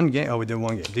haven't done one game. Oh, we did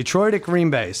one game. Detroit at Green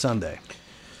Bay Sunday.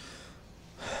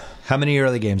 How many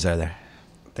early games are there?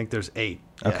 I think there's 8.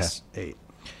 Okay. Yes, 8.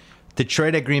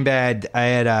 Detroit at Green Bay. I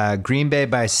had Green Bay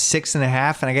by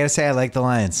 6.5, and I got to say I like the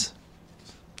Lions.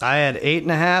 I had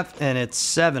 8.5, and it's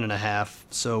 7.5.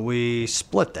 So we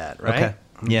split that, right? Okay.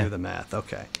 Yeah. Do the math.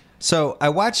 Okay. So I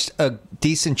watched a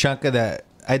decent chunk of I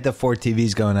had the 4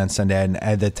 TVs going on Sunday, and I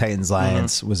had the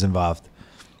Titans-Lions was involved.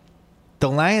 The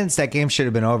Lions, that game should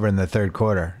have been over in the third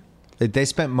quarter. They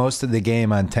spent most of the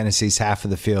game on Tennessee's half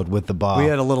of the field with the ball. We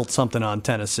had a little something on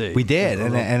Tennessee. We did,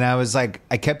 and I was like,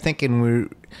 I kept thinking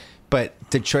but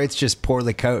Detroit's just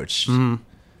poorly coached.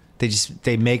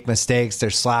 They make mistakes. They're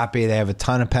sloppy. They have a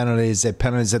ton of penalties. They have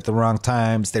penalties at the wrong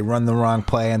times. They run the wrong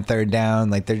play on third down.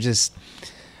 Like they just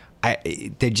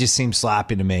seem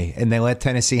sloppy to me. And they let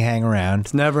Tennessee hang around.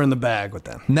 It's never in the bag with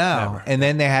them. No. Never. And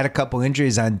then they had a couple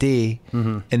injuries on D.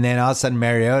 And then all of a sudden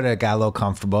Mariota got a little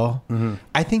comfortable.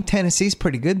 I think Tennessee's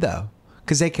pretty good though,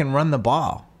 because they can run the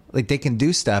ball. Like they can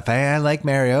do stuff. I like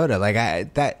Mariota. Like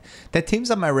that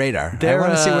team's on my radar. I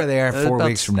want to see where they are 4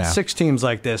 weeks from now. 6 teams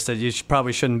like this that you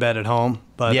probably shouldn't bet at home,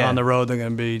 but on the road they're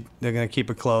going to keep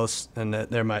it close, and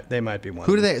they might be one.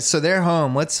 Who do they? So they're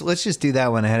home. Let's just do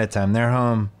that one ahead of time. They're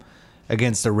home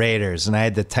against the Raiders, and I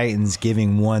had the Titans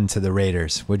giving 1 to the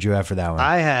Raiders. What'd you have for that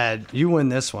one? You win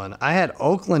this one. I had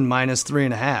Oakland minus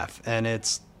 3.5, and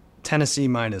it's Tennessee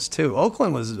minus 2.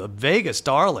 Oakland was a Vegas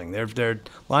darling. Their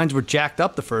lines were jacked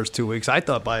up the first 2 weeks. I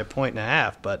thought by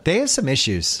 1.5, but they have some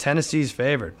issues. Tennessee's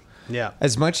favored. Yeah.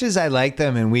 As much as I like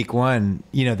them in week 1,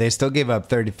 they still gave up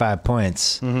 35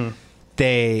 points.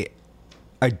 They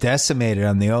are decimated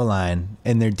on the O-line,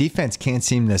 and their defense can't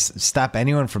seem to stop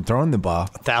anyone from throwing the ball.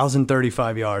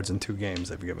 1,035 yards in 2 games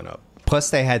they've given up.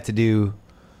 Plus, they had to do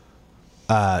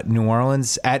New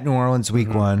Orleans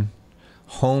week 1.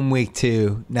 Home week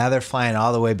 2. Now they're flying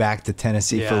all the way back to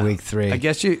Tennessee for week 3. I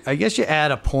guess you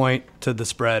add a point to the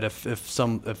spread if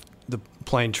the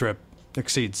plane trip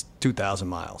exceeds 2,000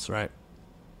 miles, right?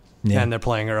 Yeah. And they're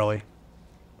playing early.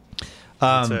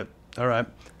 That's it. All right.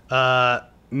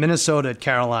 Minnesota at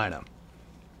Carolina.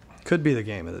 Could be the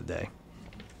game of the day.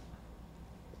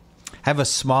 Have a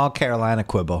small Carolina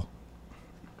quibble.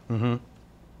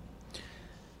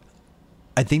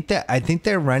 I think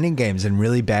their running game's in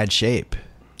really bad shape.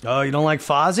 Oh, you don't like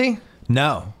Fozzie?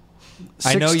 No.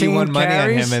 I know you won money on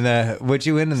him what'd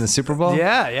you win in the Super Bowl?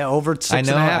 Yeah, over 6.5 yards.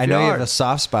 I know you have a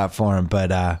soft spot for him,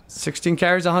 but 16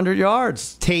 carries, 100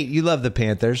 yards. Tate, you love the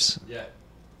Panthers. Yeah.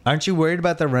 Aren't you worried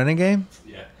about the running game?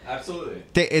 Yeah, absolutely.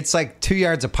 It's like 2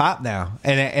 yards a pop now,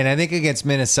 and I think against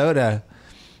Minnesota,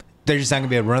 they're just not going to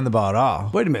be able to run the ball at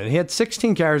all. Wait a minute. He had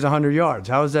 16 carries, 100 yards.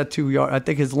 How is that 2 yards? I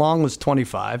think his long was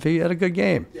 25. He had a good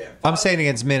game. Yeah, I'm saying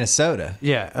against Minnesota.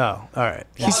 Yeah. Oh, all right.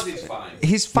 Fozzie's fine.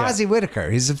 He's Fozzie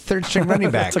Whitaker. He's a third-string running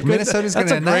back. Minnesota's going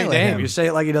to annihilate him. That's a great name. You say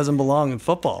it like he doesn't belong in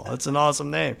football. That's an awesome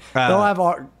name. They'll have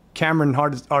Cameron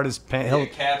Artist Payne.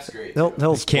 Cap's great.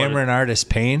 He'll Cameron Artist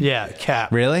Payne? Yeah,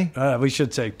 Cap. Really? We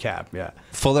should say Cap, yeah.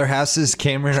 Fuller House's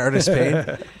Cameron Artist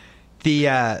Payne?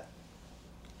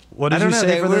 What did you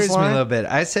say for this line? That worries me a little bit.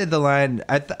 I said the line,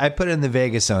 I put it in the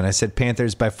Vegas zone. I said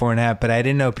Panthers by 4.5, but I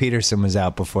didn't know Peterson was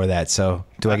out before that. So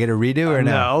do I get a redo or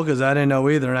no? No, because I didn't know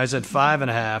either. And I said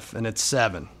 5.5, and it's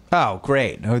 7. Oh,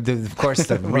 great. Of course,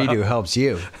 the redo helps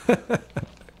you.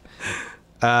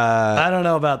 I don't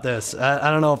know about this. I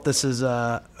don't know if this is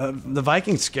the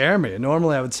Vikings scare me.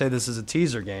 Normally, I would say this is a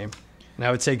teaser game, and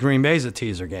I would say Green Bay's a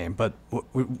teaser game. But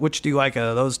which do you like out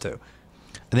of those two?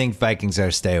 I think Vikings are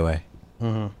a stay away.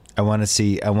 I want to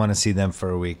see them for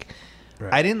a week.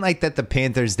 Right. I didn't like that the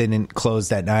Panthers didn't close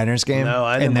that Niners game. No,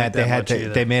 I didn't like that much either.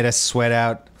 They made us sweat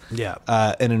out. Yeah.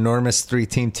 An enormous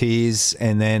 3-team tease,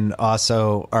 and then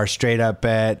also our straight up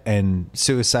bet and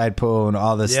suicide pool and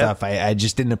all this stuff. I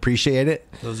just didn't appreciate it.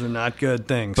 Those are not good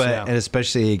things. But and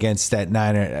especially against that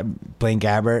Niner, Blaine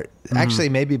Gabbert. Actually,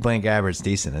 maybe Blaine Gabbert's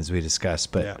decent, as we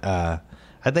discussed. But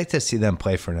I'd like to see them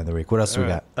play for another week. What else we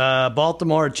got?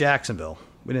 Baltimore, Jacksonville.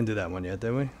 We didn't do that one yet,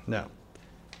 did we? No.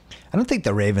 I don't think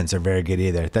the Ravens are very good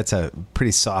either. That's a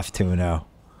pretty soft 2-0.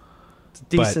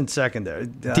 Decent secondary.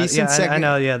 Decent secondary. I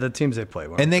know, yeah, the teams they play.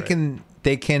 And they can,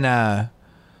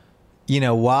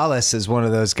 Wallace is one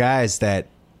of those guys that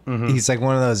he's like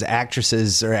one of those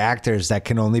actresses or actors that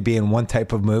can only be in one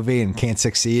type of movie and can't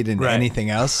succeed in anything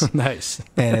else. Nice.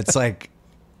 And it's like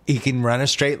he can run a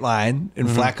straight line and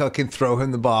Flacco can throw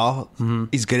him the ball.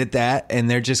 He's good at that. And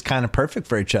they're just kind of perfect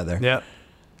for each other. Yep.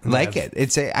 Like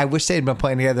it. I wish they'd been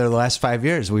playing together the last 5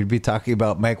 years. We'd be talking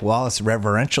about Mike Wallace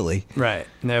reverentially. Right.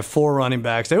 And they have 4 running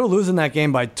backs. They were losing that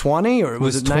game by 20, or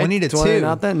was it 20-2?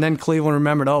 20-0? And then Cleveland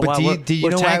remembered, we're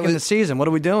tanking the season. What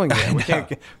are we doing here? We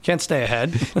can't stay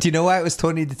ahead. Do you know why it was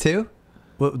 20-2?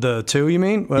 The 2, you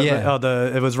mean?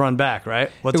 Yeah. It was run back, right?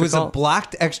 It was a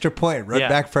blocked extra point, run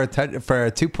back for a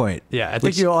 2-point. Yeah, I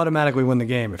think you automatically win the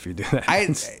game if you do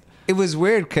that. It was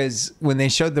weird because when they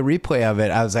showed the replay of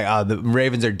it, I was like, oh, the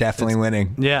Ravens are definitely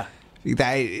winning. Yeah.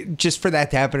 Just for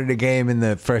that to happen in a game in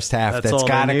the first half, that's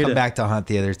got to come back to haunt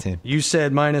the other team. You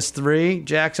said -3,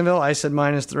 Jacksonville. I said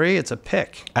 -3. It's a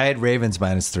pick. I had Ravens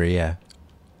 -3, yeah.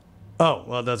 Oh,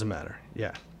 well, it doesn't matter.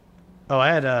 Yeah. Oh, I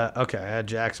had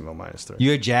Jacksonville -3.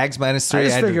 You had Jags -3? I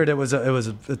just figured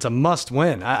it's a must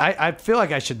win. I feel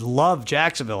like I should love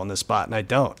Jacksonville in this spot, and I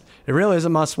don't. It really is a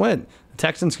must win. The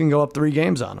Texans can go up 3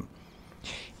 games on them.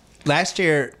 Last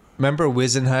year, remember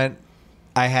Wisenhunt?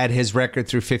 I had his record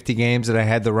through 50 games, and I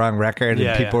had the wrong record,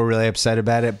 and people were really upset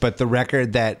about it. But the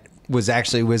record that was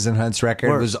actually Wisenhunt's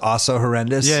record was also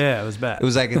horrendous. Yeah, it was bad. It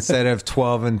was like instead of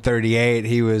 12-38,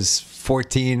 he was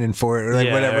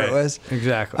 14-4, whatever it was.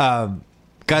 Exactly.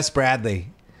 Gus Bradley.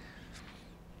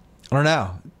 I don't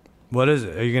know. What is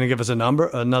it? Are you going to give us a number?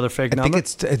 Another fake number? I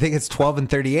think it's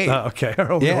 12-38. Oh, okay. I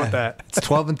don't know what that. It's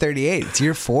 12-38. It's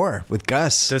year 4 with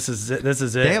Gus. This is it.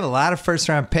 They have a lot of first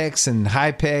round picks and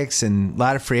high picks and a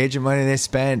lot of free agent money they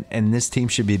spent, and this team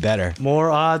should be better.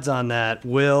 More odds on that.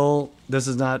 This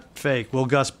is not fake. Will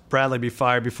Gus Bradley be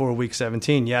fired before week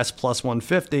 17? Yes,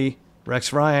 +150.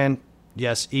 Rex Ryan,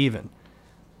 yes, even.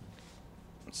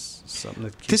 Something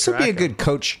to keep This would be a good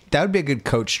coach. That would be a good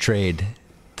coach trade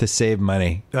to save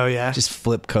money. Oh, yeah? Just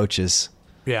flip coaches.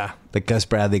 Yeah. Like Gus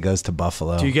Bradley goes to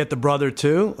Buffalo. Do you get the brother,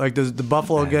 too? Like, does the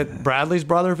Buffalo get Bradley's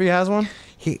brother if he has one?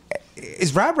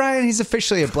 Is Rob Ryan, he's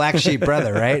officially a black sheep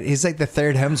brother, right? He's like the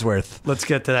third Hemsworth. Let's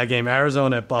get to that game.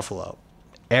 Arizona at Buffalo.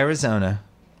 Arizona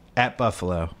at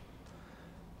Buffalo.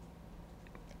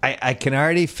 I can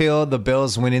already feel the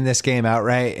Bills winning this game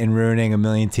outright and ruining a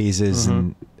million teases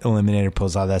and eliminator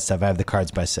pulls, all that stuff. I have the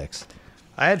Cards by 6.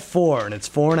 I had 4, and it's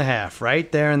 4.5,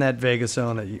 right there in that Vegas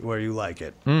zone where you like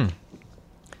it. And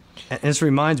this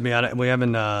reminds me, we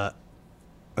haven't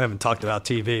talked about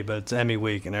TV, but it's Emmy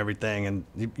week and everything, and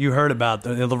you heard about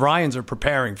the Ryans are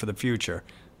preparing for the future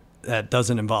that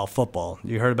doesn't involve football.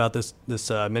 You heard about this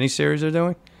miniseries they're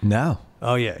doing? No.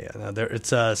 Oh yeah. No,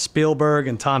 it's Spielberg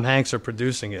and Tom Hanks are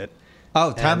producing it.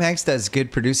 Oh, Tom Hanks does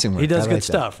good producing work. He does good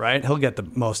stuff, right? He'll get the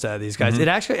most out of these guys. It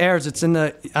actually airs. It's in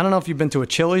I don't know if you've been to a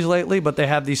Chili's lately, but they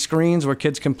have these screens where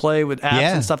kids can play with apps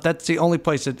and stuff. That's the only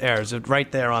place it airs. It's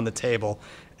right there on the table.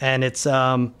 And it's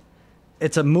a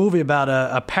movie about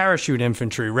a parachute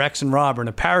infantry, Rex and Robert, and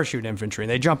a parachute infantry. And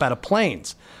they jump out of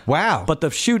planes. Wow. But the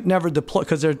chute never deploys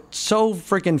because they're so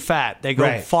freaking fat. They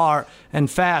go far and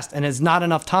fast, and it's not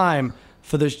enough time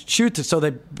for the chute so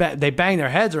they bang their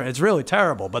heads around. It's really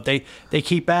terrible, but they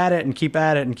keep at it and keep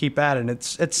at it and keep at it, and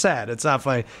it's sad. It's not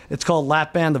funny. It's called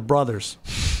Lap Band of Brothers.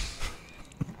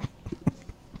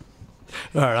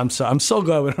 All right, I'm so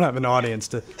glad we don't have an audience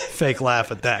to fake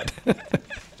laugh at that.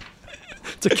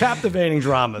 It's a captivating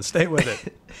drama. Stay with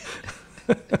it.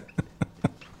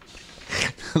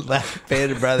 Lap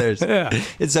Band of Brothers. Yeah.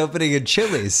 It's opening in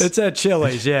Chili's. It's at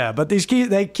Chili's, yeah. But they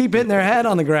keep hitting their head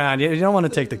on the ground. You don't want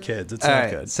to take the kids. It's not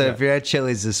good. So if you're at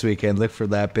Chili's this weekend, look for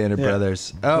Lap Band of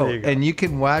Brothers. Oh, and you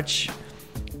can watch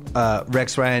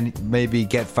Rex Ryan maybe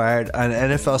get fired on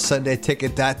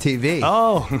NFLSundayTicket.tv.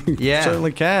 Oh, yeah.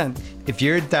 Certainly can. If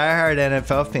you're a diehard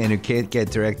NFL fan who can't get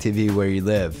DirecTV where you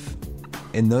live,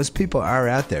 and those people are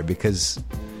out there because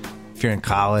if you're in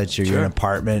college or you're in an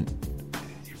apartment,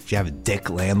 if you have a dick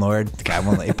landlord, the guy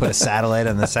won't let you put a satellite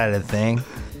on the side of the thing.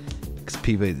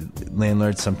 because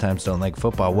landlords sometimes don't like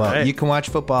football. Well, Right. you can watch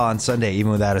football on Sunday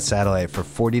even without a satellite for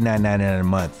 $49.99 a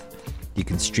month. You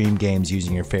can stream games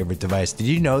using your favorite device. Did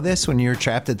you know this when you were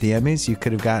trapped at the Emmys? You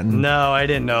could have gotten... No, I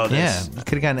didn't know this. Yeah, you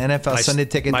could have gotten NFL Sunday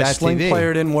Ticket.tv. My Sling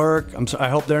player didn't work. I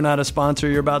hope they're not a sponsor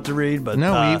you're about to read, but...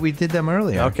 No, we did them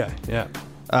earlier. Okay, yeah.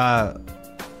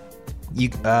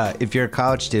 If you're a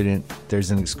college student,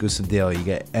 there's an exclusive deal. You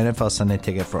get NFL Sunday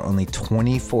Ticket for only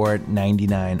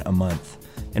 $24.99 a month.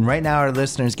 And right now, our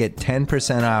listeners get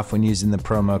 10% off when using the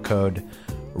promo code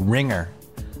RINGER.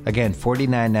 Again,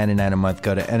 $49.99 a month.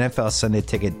 Go to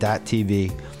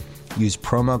NFLSundayTicket.tv. Use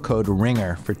promo code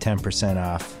RINGER for 10%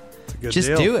 off. Just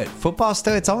deal. do it. Football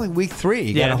still, it's only week 3.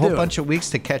 You got a whole bunch of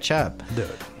weeks to catch up. Do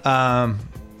it.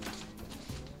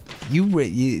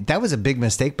 That was a big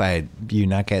mistake by you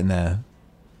not getting the...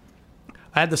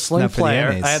 I had the Sling player.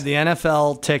 I had the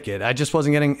NFL ticket. I just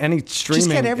wasn't getting any streaming.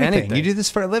 Just get everything. Anything. You do this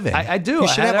for a living. I do. You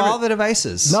should have all the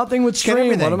devices. Nothing would Just get stream.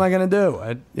 everything. What am I going to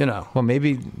do? Well,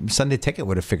 maybe Sunday Ticket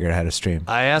would have figured out how to stream.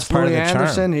 I asked part Louis of the charm.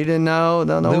 Anderson. He didn't know.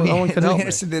 No one could help me.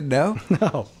 Anderson didn't know?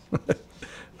 No.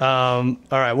 All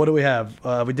right. What do we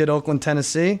have? We did Oakland,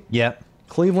 Tennessee. Yep.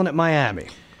 Cleveland at Miami.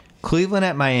 Cleveland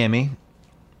at Miami.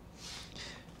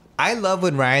 I love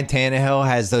when Ryan Tannehill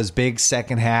has those big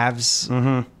second halves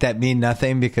that mean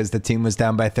nothing because the team was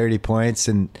down by 30 points.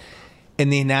 And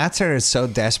the announcer is so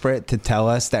desperate to tell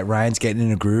us that Ryan's getting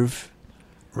in a groove.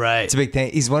 Right. It's a big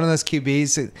thing. He's one of those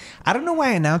QBs. I don't know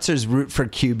why announcers root for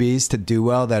QBs to do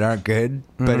well that aren't good,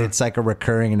 but it's like a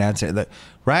recurring announcer.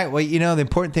 Right. Well, the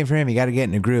important thing for him, you got to get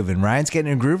in a groove. And Ryan's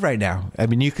getting in a groove right now. I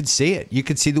mean, you could see it. You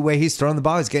could see the way he's throwing the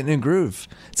ball. He's getting in a groove.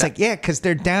 It's because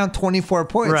they're down 24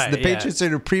 points. Right, the Patriots are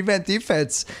to prevent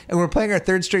defense, and we're playing our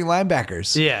third string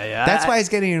linebackers. Yeah. That's why he's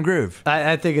getting in a groove.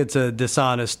 I think it's a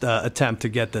dishonest attempt to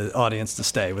get the audience to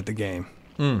stay with the game.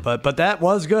 But that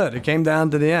was good. It came down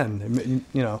to the end.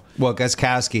 Well,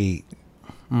 Guzkowski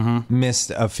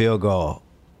missed a field goal.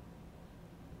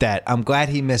 I'm glad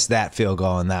he missed that field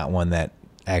goal and that one that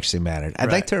actually mattered.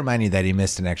 I'd like to remind you that he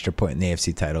missed an extra point in the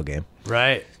AFC title game.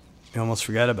 Right. You almost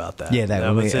forgot about that. Yeah, that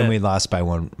was it. And we lost by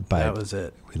one. That was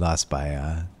it. We lost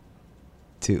by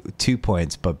 2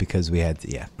 points, but because we had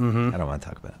to, I don't want to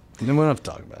talk about it. Then we don't have to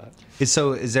talk about it.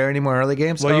 So, is there any more early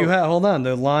games? Well, hold on.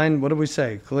 The line, what did we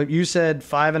say? You said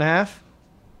 5.5?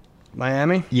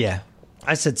 Miami? Yeah.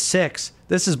 I said 6.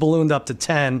 This is ballooned up to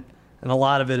 10, and a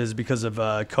lot of it is because of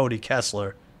Cody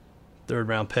Kessler,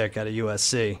 third-round pick out of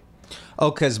USC. Oh,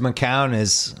 because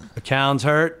McCown's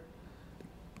hurt.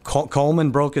 Coleman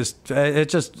broke his...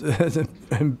 It's just an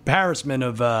embarrassment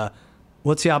of...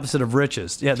 what's the opposite of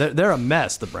riches? Yeah, they're a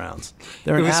mess, the Browns.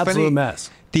 They're an absolute mess.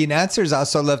 The announcers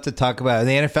also love to talk about, in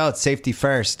the NFL, it's safety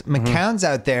first. McCown's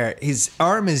out there. His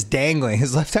arm is dangling.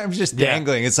 His left arm's just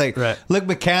dangling. It's like, look,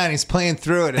 McCown, he's playing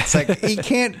through it. It's like, he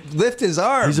can't lift his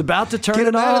arm. He's about to turn Get it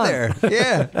him on. out of there.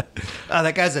 Yeah. Oh,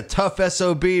 that guy's a tough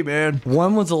SOB, man.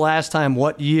 When was the last time,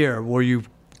 what year were you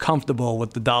comfortable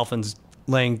with the Dolphins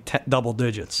laying double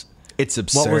digits? It's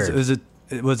absurd.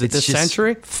 Was it this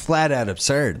century? Flat out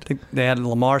absurd. I think they had a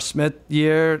Lamar Smith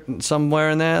year somewhere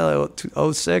in there,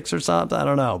 like 06 or something. I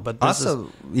don't know. But were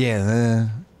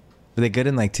they good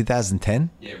in like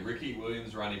 2010? Yeah, Ricky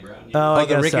Williams, Ronnie Brown.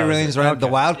 The Ricky Williams, the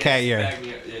Wildcat year.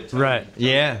 Right.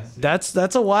 Yeah.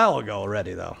 That's a while ago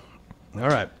already, though. All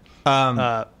right.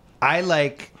 I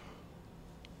like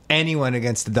anyone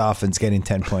against the Dolphins getting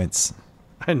 10 points.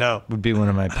 I know. Would be one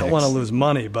of my picks. I don't want to lose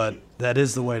money, but that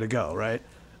is the way to go, right?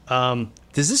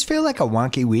 Does this feel like a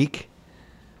wonky week?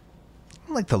 I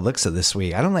don't like the looks of this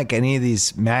week. I don't like any of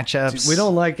these matchups. We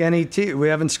don't like any we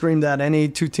haven't screamed out any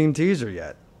 2-team teaser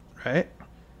yet, right?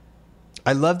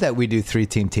 I love that we do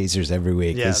 3-team teasers every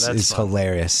week. Yeah, it's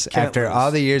hilarious. Can't After lose.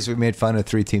 all the years we made fun of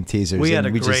 3-team teasers, we had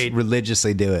a just great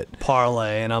religiously do it.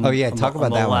 Parlay, and talk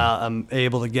about that one. I'm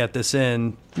able to get this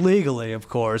in legally, of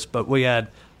course, but we had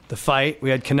the fight. We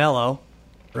had Canelo,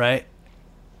 right?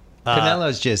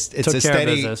 Canelo's it's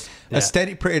a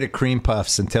steady parade of cream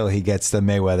puffs until he gets the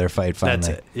Mayweather fight finally.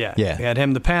 That's it. Yeah. We had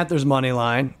him the Panthers money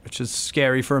line, which is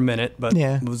scary for a minute, but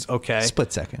it was okay.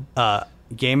 Split second.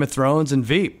 Game of Thrones and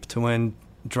Veep to win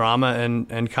drama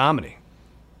and comedy.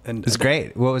 And it's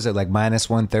great. What was it, like minus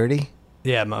 130?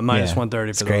 Yeah, minus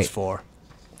 130 for those 4.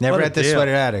 Never had to sweat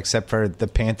it out except for the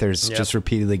Panthers just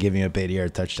repeatedly giving up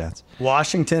 80-yard touchdowns.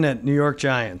 Washington at New York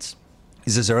Giants.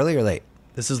 Is this early or late?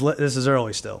 This is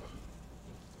early still.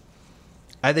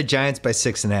 I had the Giants by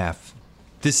 6.5.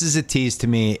 This is a tease to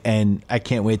me, and I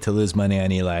can't wait to lose money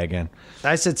on Eli again.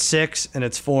 I said 6, and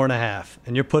it's 4.5.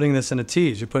 And you're putting this in a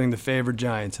tease. You're putting the favored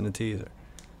Giants in a teaser.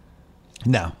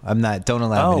 No, I'm not. Don't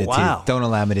allow me to tease. Don't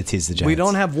allow me to tease the Giants. We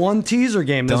don't have one teaser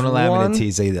game. Don't allow me to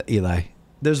tease Eli.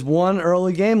 There's one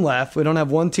early game left. We don't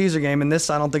have one teaser game, and this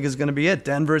I don't think is going to be it.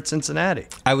 Denver at Cincinnati.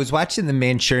 I was watching The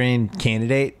Manchurian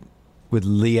Candidate with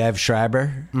Liev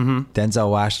Schreiber, Denzel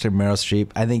Washington, Meryl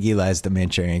Streep. I think Eli's the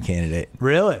Manchurian Candidate.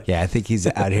 Really? Yeah, I think he's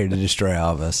out here to destroy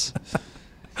all of us.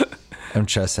 I don't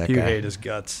trust that guy. You hate his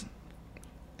guts.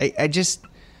 I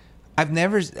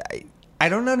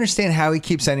don't understand how he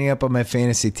keeps ending up on my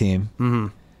fantasy team. Mm-hmm.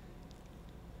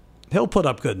 He'll put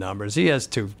up good numbers. He has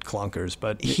 2 clunkers,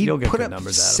 but he'll get good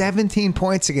numbers out of 17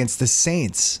 points against the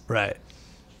Saints. Right.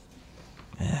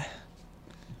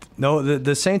 No,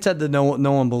 the Saints had no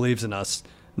one believes in us.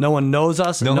 No one knows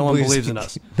us, and no one believes in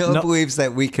us. No one believes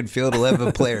that we could field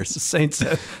 11 players. The Saints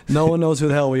said, no one knows who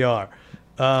the hell we are.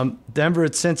 Denver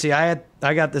at Cincy.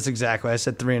 I got this exactly. I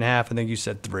said 3.5. I think you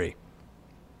said 3.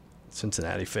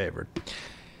 Cincinnati favored.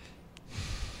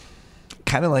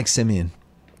 Kind of like Simeon.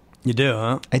 You do,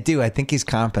 huh? I do. I think he's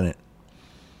competent.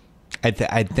 I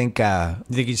think. You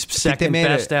think he's second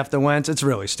best after Wentz? It's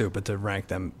really stupid to rank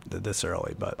them this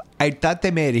early, but I thought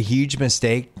they made a huge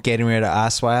mistake getting rid of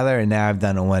Osweiler, and now I've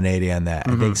done a 180 on that.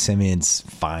 I think Simeon's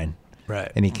fine,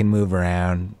 right? And he can move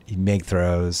around. He can make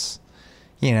throws.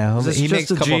 You know, he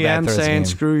makes a couple bad throws. Saying,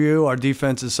 "Screw you, our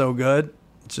defense is so good."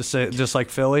 Just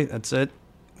like Philly. That's it.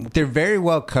 They're very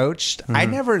well coached. I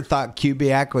never thought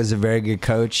Kubiak was a very good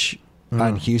coach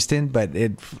on Houston, but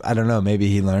I don't know. Maybe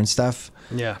he learned stuff.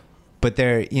 Yeah. But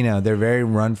they're very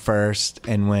run first,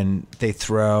 and when they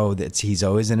throw, he's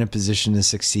always in a position to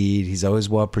succeed. He's always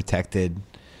well protected.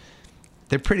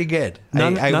 They're pretty good.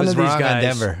 None was of wrong these guys, on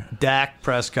Denver. Dak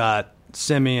Prescott,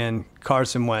 Simeon,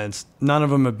 Carson Wentz, none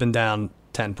of them have been down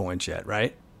 10 points yet,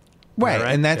 right? Right,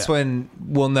 and that's when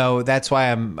we'll know. That's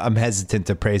why I'm hesitant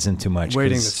to praise him too much.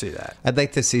 Waiting to see that. I'd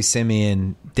like to see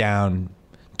Simeon down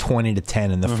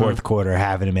 20-10 in the fourth quarter,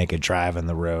 having to make a drive on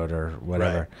the road or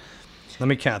whatever. Right. Let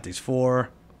me count these. 4,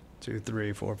 2,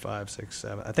 3, 4, 5, 6,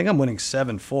 7. I think I'm winning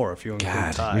 7-4 if you include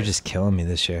ties. God, you're just killing me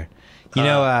this year. You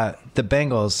know, the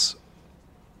Bengals.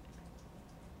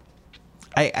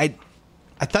 I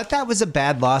thought that was a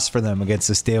bad loss for them against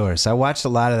the Steelers. I watched a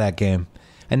lot of that game.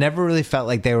 I never really felt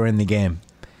like they were in the game.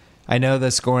 I know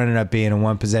the score ended up being a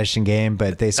one-possession game,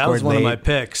 but they scored late. That was one of my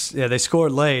picks. Yeah, they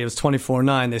scored late. It was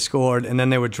 24-9. They scored, and then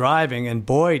they were driving, and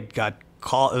Boyd got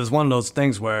called. It was one of those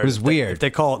things where it was weird. If they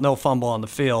call it no fumble on the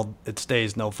field, it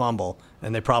stays no fumble,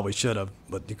 and they probably should have,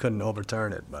 but you couldn't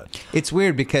overturn it. But it's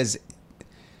weird because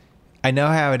I know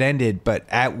how it ended, but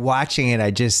at watching it,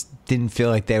 I just didn't feel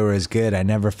like they were as good. I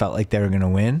never felt like they were going to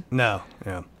win. No,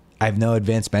 yeah. I have no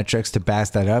advanced metrics to back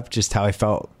that up. Just how I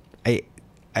felt. I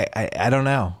don't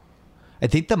know. I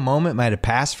think the moment might have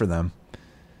passed for them.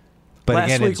 But last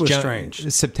again, week was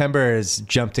strange. September is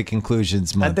jump to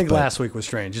conclusions month. I think last week was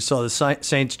strange. You saw the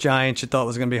Saints-Giants. You thought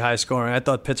was going to be high scoring. I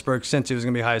thought Pittsburgh-Cincy was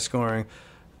going to be high scoring.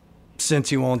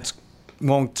 Cincy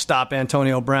won't stop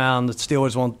Antonio Brown. The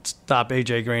Steelers won't stop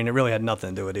A.J. Green. It really had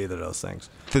nothing to do with either of those things.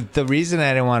 The reason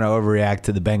I didn't want to overreact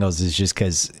to the Bengals is just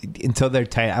because until they're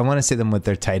tight, I want to see them with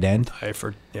their tight end.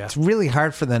 Eifert, yeah. It's really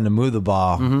hard for them to move the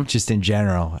ball just in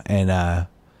general. And,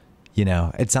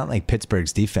 it's not like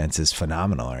Pittsburgh's defense is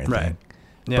phenomenal or anything. Right.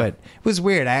 Yeah. But it was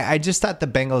weird. I just thought the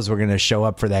Bengals were going to show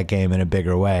up for that game in a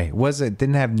bigger way.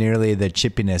 Didn't have nearly the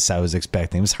chippiness I was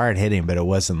expecting. It was hard hitting, but it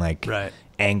wasn't like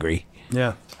angry.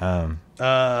 Yeah.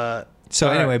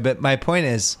 Anyway, but my point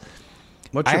is,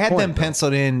 I had them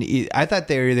penciled in. I thought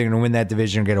they were either going to win that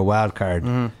division or get a wild card.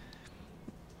 Mm-hmm.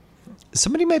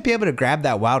 Somebody might be able to grab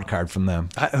that wild card from them.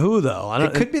 Who though?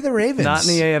 It could be the Ravens. Not in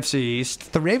the AFC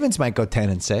East. The Ravens might go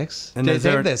 10-6. And they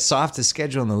have the softest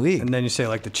schedule in the league. And then you say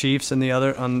like the Chiefs on the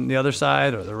other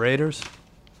side, or the Raiders.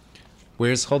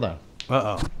 Hold on.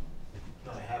 I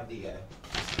have the.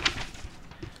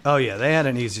 Oh yeah, they had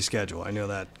an easy schedule. I knew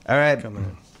that. All right. Coming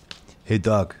in. Hey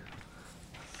Doug.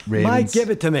 Ravens. Mike, give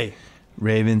it to me.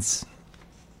 Ravens.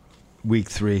 Week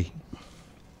 3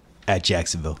 at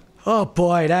Jacksonville. Oh,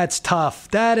 boy, that's tough.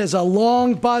 That is a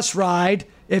long bus ride.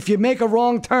 If you make a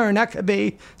wrong turn, that could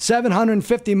be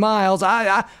 750 miles.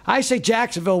 I say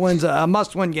Jacksonville wins a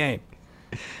must-win game.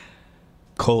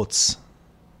 Colts.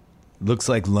 Looks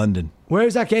like London.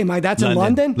 Where's that game, Mike? That's in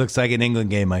London? Looks like an England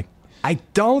game, Mike. I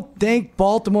don't think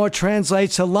Baltimore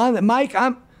translates to London. Mike,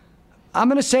 I'm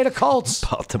going to say the Colts.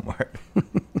 Baltimore.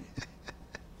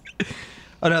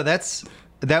 Oh, no,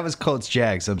 that was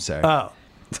Colts-Jags. I'm sorry. Oh.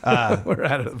 We're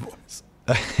out of the voice.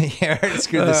 Yeah, I already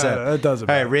screwed this up. It doesn't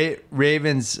matter. All right,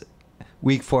 Ravens,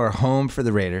 week 4, home for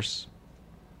the Raiders.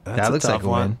 That looks like a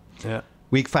win. Yeah.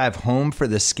 Week 5, home for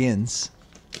the Skins.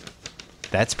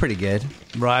 That's pretty good.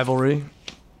 Rivalry.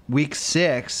 Week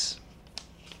 6,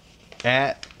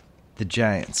 At the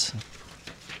Giants.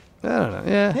 I don't know.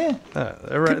 Yeah.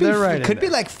 They're right. They're right. It could be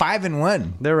like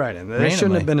 5-1. They're right in. They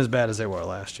shouldn't have been as bad as they were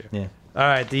last year. Yeah. All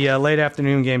right. The late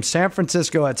afternoon game: San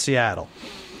Francisco at Seattle.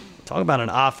 Talk about an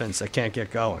offense that can't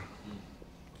get going.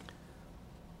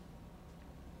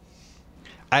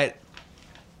 I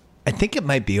think it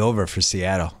might be over for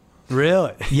Seattle.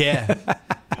 Really? Yeah.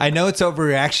 I know it's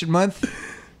overreaction month.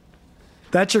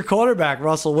 That's your quarterback,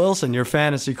 Russell Wilson, your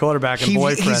fantasy quarterback and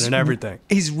boyfriend and everything.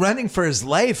 He's running for his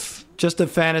life. Just a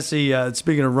fantasy.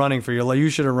 Speaking of running for your life, you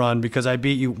should have run because I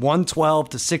beat you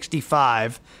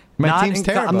 112-65. My team's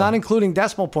terrible. I'm not including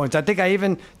decimal points. I think I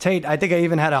even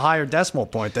had a higher decimal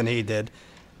point than he did,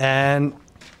 and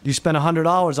you spent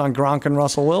 $100 on Gronk and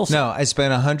Russell Wilson. No, I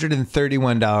spent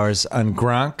 $131 on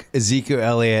Gronk, Ezekiel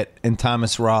Elliott, and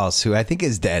Thomas Rawls, who I think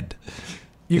is dead.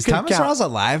 Is Thomas Rawls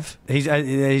alive? He's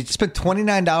spent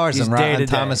 $29 on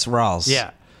Thomas Rawls.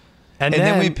 Yeah. And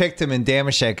then we picked him, and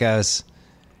Damashek goes,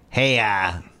 hey,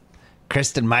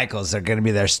 Kristen Michaels are going to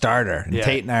be their starter. And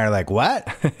Tate and I are like, what?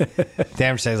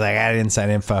 Damashek's like, I didn't inside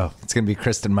info. It's going to be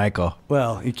Kristen Michael.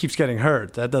 Well, he keeps getting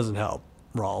hurt. That doesn't help,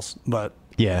 Rawls.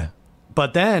 Yeah.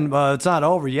 But then it's not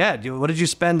over yet. What did you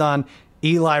spend on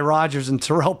Eli Rogers and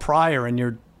Terrell Pryor in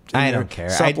your I don't care.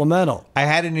 Supplemental. I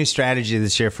had a new strategy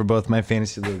this year for both my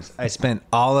fantasy leagues. I spent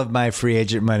all of my free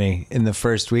agent money in the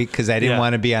first week because I didn't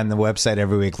want to be on the website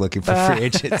every week looking for free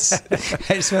agents.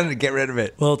 I just wanted to get rid of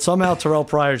it. Well, somehow Terrell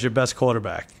Pryor is your best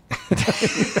quarterback.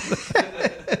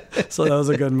 So that was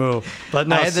a good move. But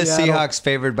no, I had the Seahawks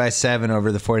favored by 7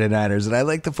 over the 49ers, and I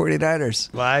like the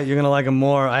 49ers. Why? You're going to like them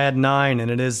more. I had 9,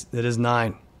 and it is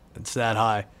 9. It's that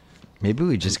high. Maybe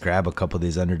we just grab a couple of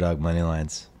these underdog money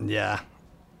lines. Yeah.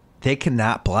 They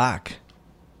cannot block.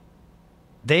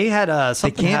 They had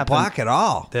something. They can't block at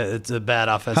all. It's a bad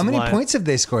offensive line. How many points have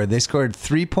they scored? They scored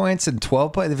 3 points and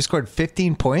 12 points. They've scored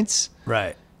 15 points.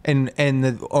 Right. And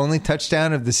the only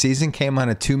touchdown of the season came on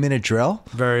a 2-minute drill.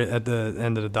 At the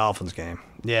end of the Dolphins game.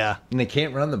 Yeah. And they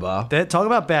can't run the ball. Talk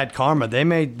about bad karma.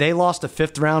 They lost a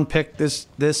 5th-round pick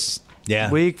this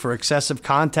week for excessive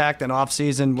contact and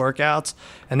off-season workouts,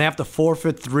 and they have to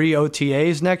forfeit 3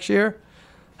 OTAs next year.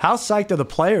 How psyched are the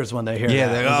players when they hear that?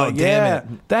 Yeah, damn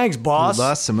it. Thanks, boss. We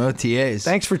lost some OTAs.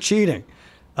 Thanks for cheating.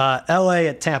 L.A.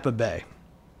 at Tampa Bay.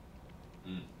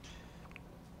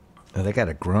 Oh, they got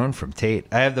a groan from Tate.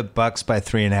 I have the Bucks by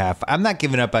 3.5. I'm not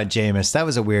giving up on Jameis. That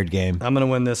was a weird game. I'm going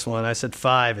to win this one. I said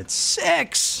 5. It's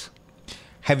 6.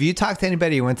 Have you talked to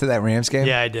anybody who went to that Rams game?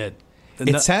 Yeah, I did.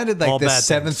 It sounded like the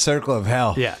 7th circle of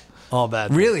hell. Yeah, all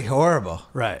bad. Really horrible.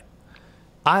 Right.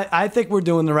 I think we're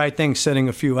doing the right thing, sitting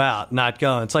a few out, not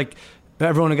going. It's like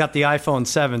everyone who got the iPhone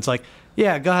 7. It's like,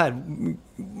 yeah, go ahead.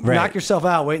 Right. Knock yourself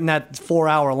out waiting that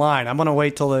 4-hour line. I'm going to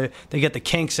wait till they get the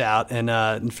kinks out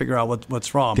and figure out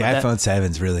what's wrong. The iPhone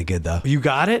 7's really good, though. You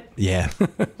got it? Yeah.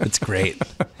 It's great.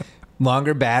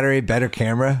 Longer battery, better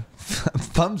camera.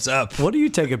 Thumbs up. What are you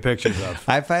taking pictures of?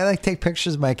 I like take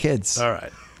pictures of my kids. All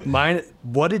right. Mine.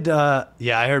 What did? I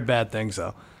heard bad things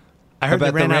though. I heard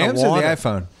about they ran the Rams out of water. or the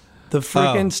iPhone. The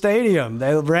freaking stadium.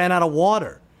 They ran out of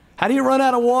water. How do you run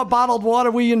out of bottled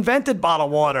water? We invented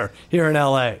bottled water here in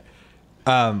L.A.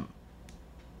 I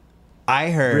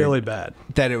heard really bad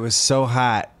that it was so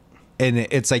hot, and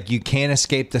it's like you can't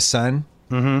escape the sun.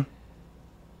 Mm-hmm.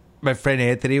 My friend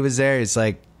Anthony was there. He's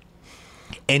like,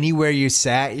 anywhere you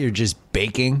sat, you're just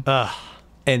baking.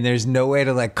 And there's no way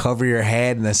to cover your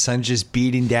head, and the sun's just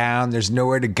beating down. There's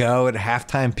nowhere to go. At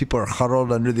halftime, people are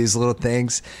huddled under these little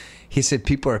things. He said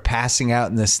people are passing out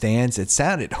in the stands. It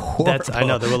sounded horrible. I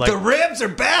know. They were like, the Rams are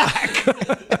back.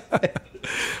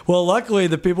 Well, luckily,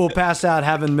 the people who passed out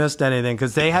haven't missed anything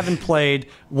because they haven't played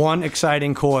one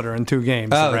exciting quarter in 2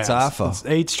 games. Oh, it's awful. It's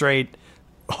 8 straight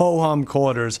ho-hum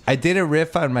quarters. I did a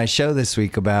riff on my show this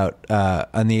week about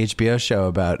on the HBO show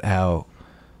about how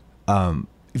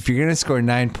if you're going to score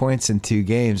 9 points in 2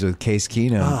 games with Case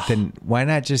Keenum, then why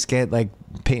not just get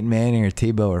Peyton Manning or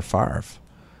Tebow or Favre?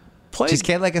 Just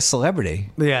get a celebrity.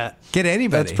 Yeah. Get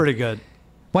anybody. That's pretty good.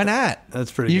 Why not?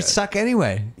 That's pretty good. You suck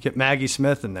anyway. Get Maggie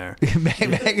Smith in there.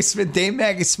 Maggie Smith, Dame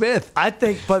Maggie Smith. I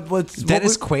think, but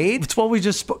Dennis Quaid? It's what we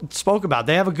just spoke about.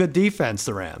 They have a good defense,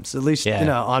 the Rams, at least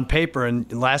on paper. And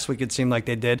last week it seemed like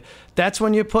they did. That's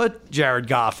when you put Jared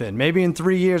Goff in. Maybe in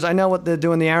 3 years, I know what they're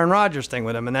doing the Aaron Rodgers thing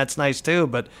with him, and that's nice too.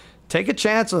 But take a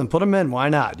chance and put him in. Why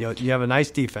not? You have a nice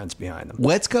defense behind them.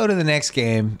 Let's go to the next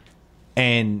game,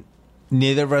 and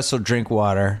neither of us will drink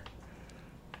water.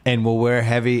 And we'll wear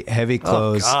heavy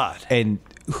clothes. Oh, God. And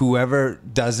whoever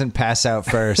doesn't pass out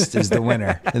first is the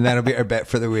winner. And that'll be our bet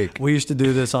for the week. We used to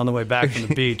do this on the way back from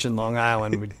the beach in Long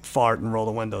Island. We'd fart and roll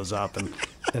the windows up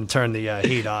and turn the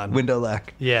heat on. Window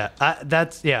lock. Yeah.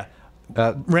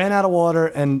 Ran out of water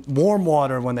and warm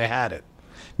water when they had it.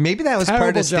 Maybe that was part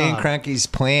Terrible of Stan job. Kroenke's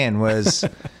plan was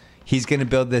he's going to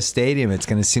build this stadium. It's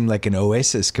going to seem like an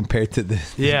oasis compared to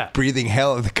the breathing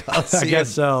hell of the Coliseum. I guess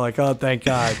so. Like, oh, thank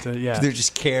God. Yeah. They're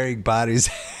just carrying bodies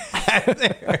out of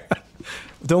there.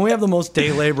 Don't we have the most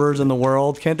day laborers in the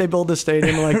world? Can't they build this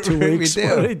stadium in like 2 weeks? We do.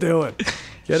 What are they doing?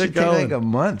 Get it going. Take like a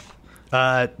month.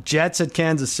 Jets at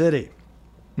Kansas City.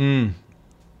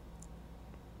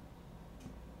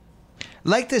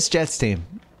 Like this Jets team.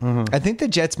 I think the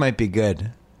Jets might be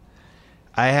good.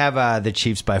 I have the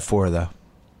Chiefs by 4, though.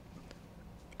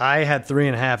 I had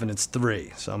 3.5, and it's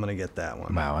 3, so I'm going to get that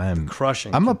one. Wow, I'm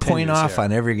crushing. I'm a point off here.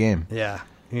 on every game. Yeah,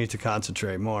 you need to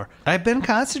concentrate more. I've been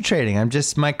concentrating. I'm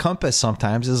just, my compass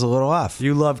sometimes is a little off.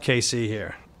 You love KC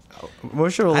here.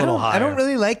 Wish you were a little higher. I don't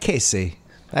really like KC.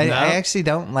 I actually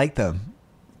don't like them.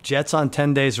 Jets on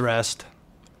 10 days rest.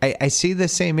 I see the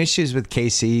same issues with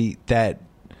KC that,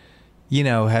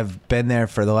 have been there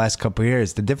for the last couple of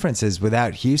years. The difference is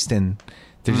without Houston,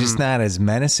 they're just not as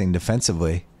menacing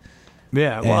defensively.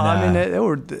 Yeah, well, And,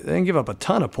 they didn't give up a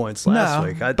ton of points last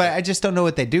week. But I just don't know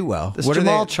what they do well. This What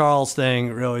Jamal Charles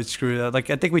thing really screwed up. Like,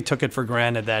 I think we took it for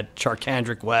granted that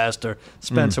Charkandrick West or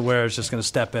Spencer Ware is just going to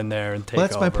step in there and take over. Well,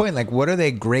 that's my point. Like, what are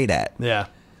they great at? Yeah.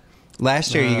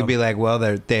 Last year, you could be like, well,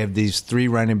 they have these 3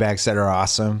 running backs that are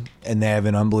awesome, and they have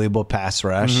an unbelievable pass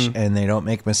rush, and they don't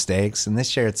make mistakes. And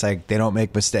this year, it's like they don't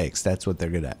make mistakes. That's what they're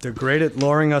good at. They're great at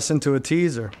luring us into a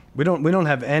teaser. We don't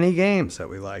have any games that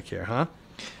we like here, huh?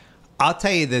 I'll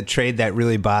tell you the trade that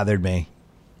really bothered me.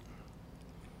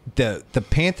 The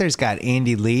Panthers got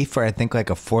Andy Lee for, I think, like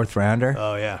a 4th rounder.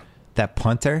 Oh, yeah. That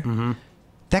punter.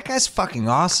 That guy's fucking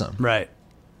awesome. Right.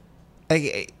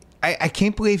 Like, I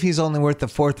can't believe he's only worth the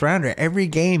 4th rounder. Every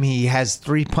game he has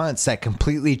 3 punts that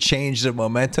completely change the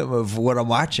momentum of what I'm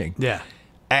watching. Yeah.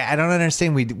 I don't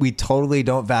understand. We totally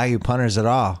don't value punters at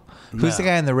all. Who's the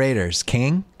guy in the Raiders?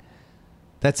 King?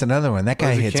 That's another one. That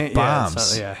guy hits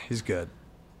bombs. Yeah, he's good.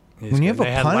 When you have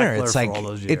a punter, it's like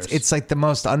it's like the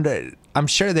most under. I'm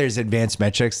sure there's advanced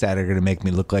metrics that are going to make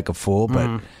me look like a fool, but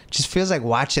it just feels like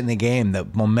watching the game. The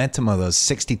momentum of those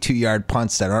 62-yard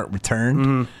punts that aren't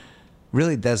returned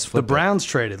really does flip. The Browns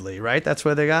traded Lee, right? That's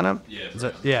where they got him.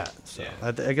 Yeah. So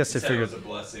I guess they figured it was a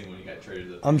blessing when he got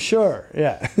traded. I'm sure.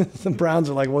 Yeah, the Browns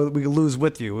are like, well, we could lose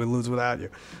with you, we lose without you.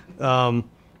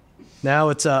 Now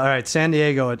it's all right. San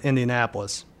Diego at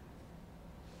Indianapolis.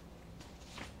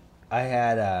 I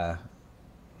had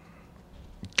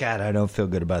God, I don't feel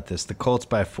good about this. The Colts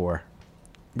by 4.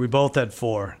 We both had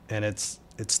 4, and it's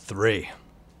 3.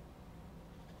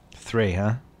 3,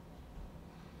 huh?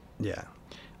 Yeah.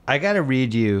 I got to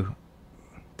read you.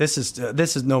 This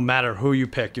is no matter who you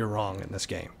pick, you're wrong in this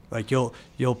game. Like you'll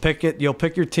pick it. You'll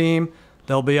pick your team.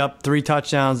 They'll be up 3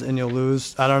 touchdowns, and you'll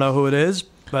lose. I don't know who it is,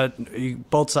 but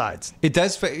both sides. It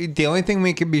does. The only thing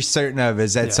we can be certain of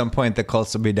is at some point the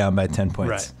Colts will be down by 10 points.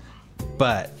 Right.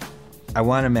 But I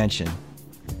want to mention.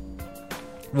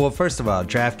 Well, first of all,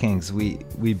 DraftKings,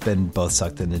 we've been both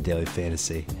sucked into daily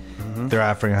fantasy. They're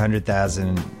offering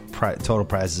 100,000 total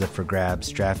prizes up for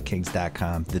grabs.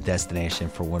 DraftKings.com, the destination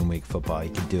for 1 week football.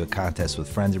 You can do a contest with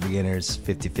friends or beginners,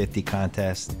 50-50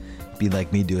 contest. Be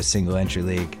like me, do a single entry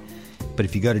league. But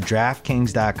if you go to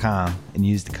DraftKings.com and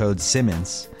use the code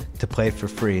Simmons to play for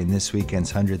free in this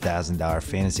weekend's $100,000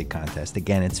 fantasy contest,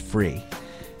 again, it's free.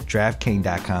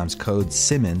 DraftKings.com's code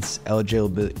Simmons.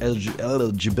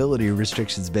 Eligibility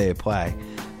restrictions may apply.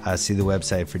 See the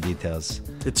website for details.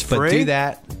 It's free? But do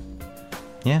that.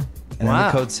 Yeah. And then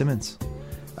the code Simmons.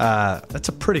 That's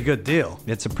a pretty good deal.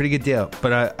 It's a pretty good deal.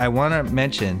 But I want to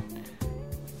mention,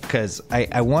 because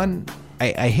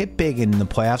I hit big in the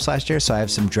playoffs last year, so I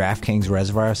have some DraftKings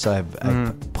reservoir. So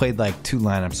I've played like 2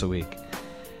 lineups a week.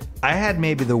 I had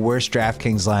maybe the worst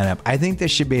DraftKings lineup. I think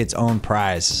this should be its own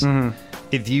prize.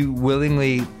 If you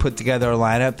willingly put together a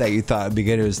lineup that you thought would be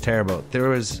good, it was terrible.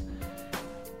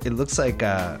 It looks like...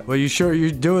 well,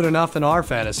 you do it enough in our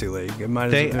fantasy league.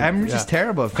 I'm just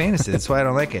terrible at fantasy. That's why I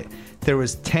don't like it. There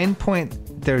was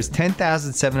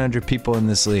 10,700 people in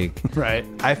this league. Right.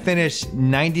 I finished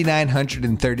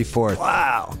 9,934th.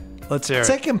 Wow. Let's hear it. It's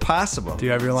like impossible. Do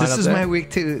you have your lineup This is there? my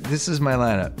week 2. This is my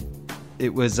lineup.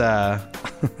 It was...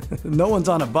 no one's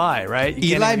on a bye, right?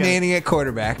 Eli Manning at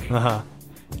quarterback.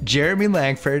 Jeremy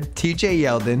Langford, TJ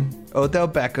Yeldon, Odell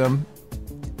Beckham,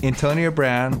 Antonio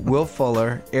Brown, Will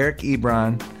Fuller, Eric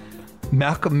Ebron,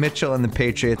 Malcolm Mitchell and the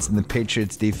Patriots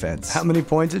defense. How many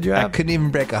points did you have? I couldn't even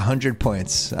break 100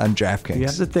 points on DraftKings. You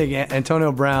have to think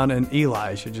Antonio Brown and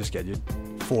Eli should just get you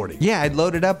 40. Yeah, I'd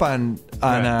loaded up on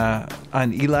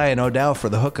Eli and Odell for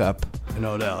the hookup. And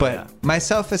Odell, but my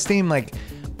self-esteem, like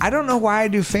I don't know why I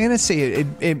do fantasy.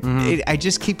 I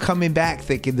just keep coming back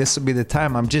thinking this will be the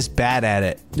time. I'm just bad at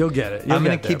it. You'll get it. I'm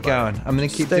going to keep going. I'm going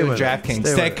to keep doing DraftKings.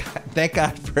 Thank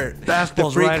God for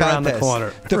basketball's the free right contests. around the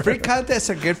corner. The free contests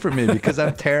are good for me because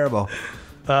I'm terrible.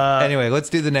 Anyway, let's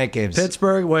do the night games.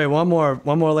 Pittsburgh. Wait, one more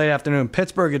late afternoon.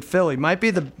 Pittsburgh at Philly might be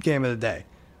the game of the day.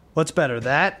 What's better,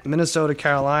 that Minnesota,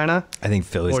 Carolina? I think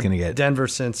Philly's going to get Denver,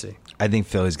 Cincy. I think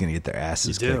Philly's going to get their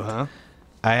asses kicked. You do, huh?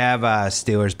 I have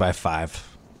Steelers by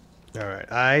 5. All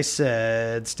right. I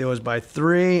said Steelers by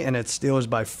 3, and it's Steelers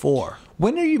by 4.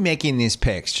 When are you making these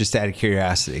picks, just out of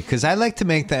curiosity? Because I like to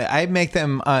make that. I make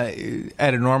them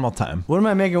at a normal time. What am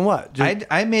I making what?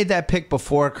 I made that pick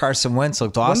before Carson Wentz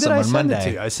looked awesome on Monday. It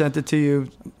to you? I sent it to you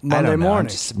Monday morning. I'm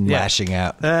just lashing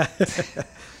out.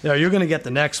 No, you're going to get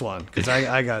the next one because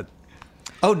I got...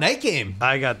 Oh, night game.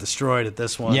 I got destroyed at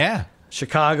this one. Yeah.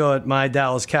 Chicago at my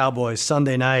Dallas Cowboys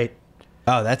Sunday night.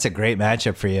 Oh, that's a great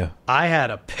matchup for you. I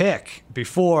had a pick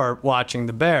before watching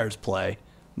the Bears play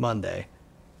Monday,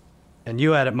 and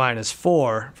you had it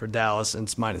 -4 for Dallas, and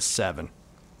it's -7.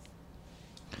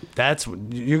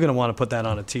 You're going to want to put that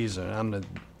on a teaser, and I'm going to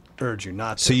urge you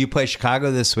not to. So you play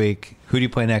Chicago this week. Who do you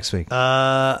play next week?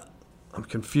 I'm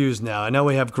confused now. I know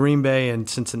we have Green Bay and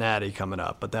Cincinnati coming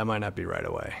up, but that might not be right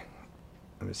away.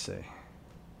 Let me see.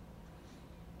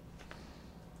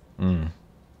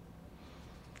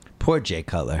 Poor Jay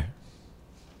Cutler.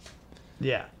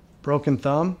 Yeah. Broken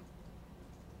thumb.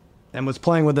 And was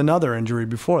playing with another injury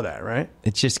before that, right?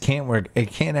 It just can't work.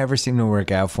 It can't ever seem to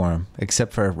work out for him,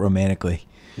 except for romantically.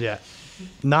 Yeah.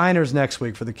 Niners next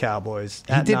week for the Cowboys.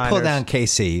 He did pull down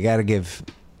KC. You got to give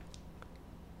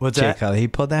What's Jay that? Cutler. He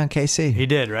pulled down KC. He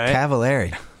did, right?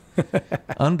 Cavallari.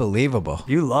 Unbelievable.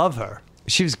 You love her.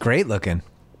 She was great looking.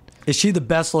 Is she the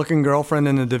best looking girlfriend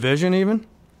in the division even?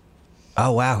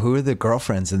 Oh, wow. Who are the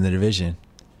girlfriends in the division?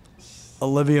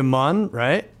 Olivia Munn,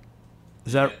 right?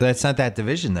 Is that... That's not that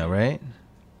division, though, right?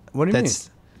 What do you mean?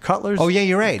 Cutler's... Oh, yeah,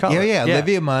 you're right. Cutler. Yeah.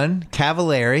 Olivia Munn,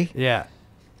 Cavallari. Yeah.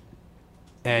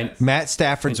 And Matt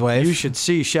Stafford's wife. You should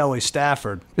see Shelley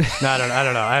Stafford. No, I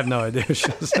don't know. I have no idea.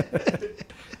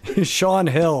 Sean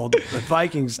Hill, the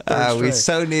Vikings. We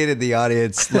so needed the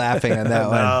audience laughing on that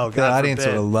one. The audience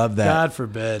would have loved that. God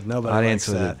forbid. Nobody audience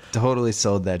likes would that. have totally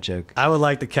sold that joke. I would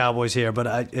like the Cowboys here,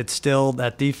 but it's still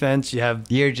that defense.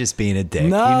 You're just being a dick.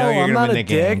 No, you know you're I'm gonna not win a the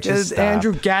game. dick. Just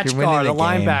Andrew stop. Gatchkar, the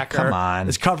linebacker, Come on.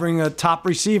 is covering a top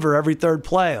receiver every third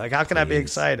play. Like, how can I be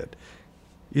excited?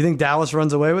 You think Dallas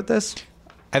runs away with this?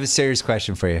 I have a serious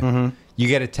question for you. Mm-hmm. You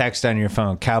get a text on your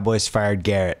phone. Cowboys fired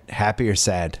Garrett. Happy or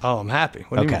sad? Oh, I'm happy.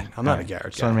 What do you mean? I'm not a Garrett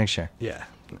Just guy. want to make sure. Yeah.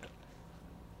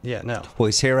 Yeah, no. Well,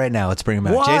 he's here right now. Let's bring him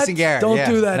out. What? Jason Garrett. Don't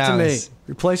do that to me. he's-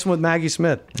 Replace him with Maggie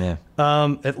Smith. Yeah.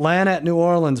 Atlanta at New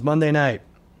Orleans Monday night.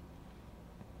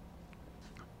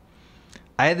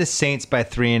 I had the Saints by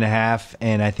 3.5,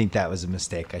 and I think that was a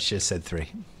mistake. I should have said 3.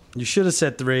 You should have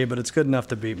said 3, but it's good enough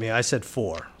to beat me. I said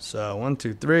 4. So 1,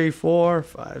 2, 3, 4,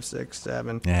 5, 6,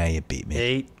 7. Yeah, you beat me.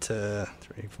 8 to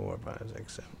 3, 4, 5,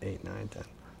 6, 7, 8, 9, 10.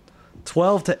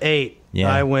 12 to 8.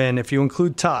 Yeah. I win if you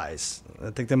include ties. I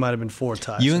think there might have been 4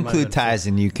 ties. You It might have include been ties,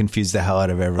 and you confuse the hell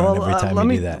out of everyone every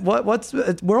time you do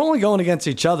that. We're only going against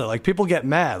each other. Like, people get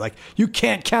mad. Like, you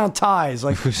can't count ties.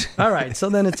 Like, all right, so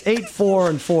then it's 8,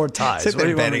 4, and 4 ties. Sit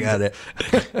there betting on it.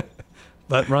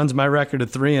 But runs my record to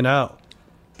 3-0.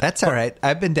 That's all right.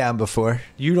 I've been down before.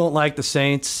 You don't like the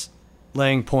Saints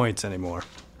laying points anymore.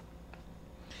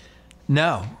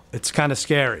 No. It's kind of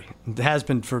scary. It has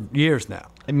been for years now.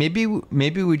 And maybe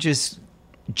we just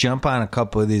jump on a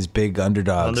couple of these big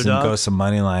underdogs and go some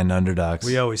money line underdogs.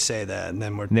 We always say that, and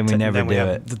then we never do have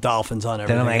it. the Dolphins on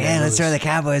everything. Then I'm like, hey, let's throw the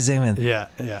Cowboys in. Yeah.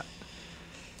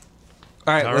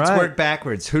 All right, let's work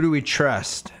backwards. Who do we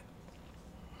trust?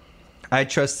 I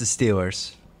trust the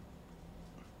Steelers.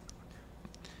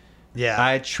 Yeah.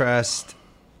 I trust.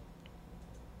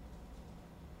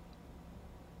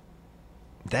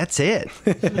 That's it.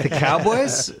 The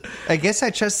Cowboys? I guess I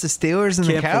trust the Steelers and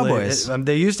the Cowboys.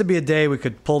 There used to be a day we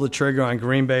could pull the trigger on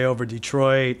Green Bay over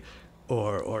Detroit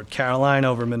or Carolina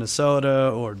over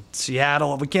Minnesota or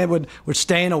Seattle. We can't. We're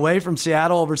staying away from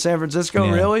Seattle over San Francisco,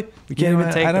 Yeah. Really? We can't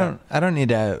even take that. I don't need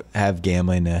to have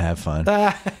gambling to have fun.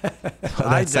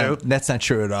 I do. That's not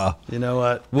true at all. You know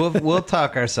what? We'll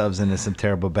talk ourselves into some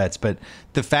terrible bets, but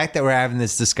the fact that we're having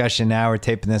this discussion now, we're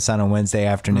taping this on a Wednesday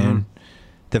afternoon.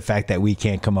 The fact that we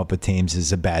can't come up with teams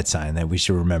is a bad sign. That we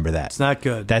should remember that. It's not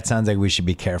good. That sounds like we should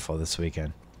be careful this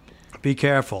weekend. Be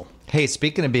careful. Hey,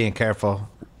 speaking of being careful,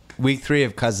 week 3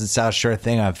 of Cousin Sal Sure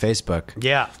Thing on Facebook.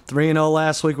 Yeah, 3-0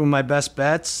 last week with my best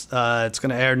bets. It's going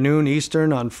to air noon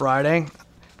Eastern on Friday.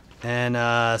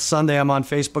 And Sunday I'm on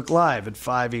Facebook Live at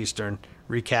 5 Eastern,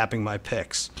 recapping my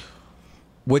picks.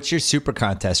 What's your Super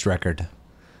Contest record?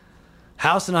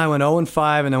 House and I went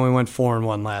 0-5, and then we went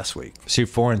 4-1 last week. So you're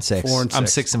 4-6. 4-6. I'm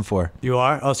 6-4. You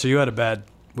are? Oh, so you had a bad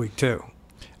week too.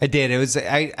 I did. It was.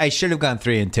 I should have gone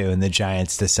 3-2, and the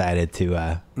Giants decided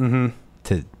to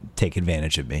take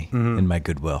advantage of me and my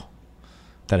goodwill.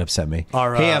 That upset me.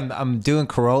 Hey, I'm doing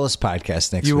Carolla's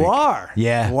podcast next week. You are?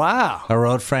 Yeah. Wow. Our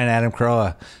old friend Adam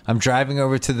Carolla. I'm driving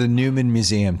over to the Newman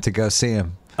Museum to go see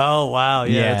him. Oh wow!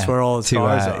 Yeah, that's where all his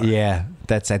cars are. Yeah,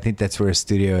 I think that's where his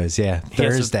studio is. Yeah,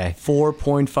 Thursday. He has a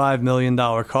 $4.5 million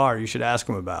car. You should ask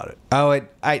him about it. Oh,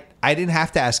 I didn't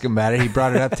have to ask him about it. He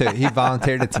brought it up to. He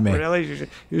volunteered it to me. Really?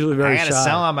 Usually very shy. I got to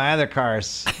sell all my other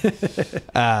cars.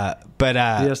 But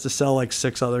he has to sell like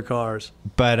 6 other cars.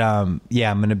 But yeah,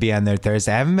 I'm going to be on there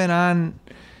Thursday. I haven't been on.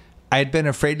 I'd been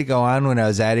afraid to go on when I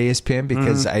was at ESPN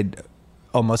because I'd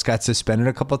almost got suspended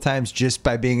a couple of times just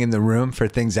by being in the room for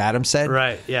things Adam said.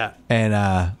 Right. Yeah.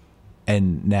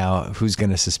 And now who's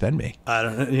going to suspend me? I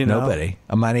don't know. You know, nobody.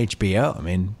 I'm on HBO. I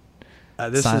mean,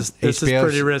 this is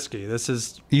pretty risky.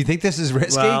 You think this is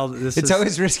risky? Well, it's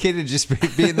always risky to just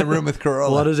be in the room with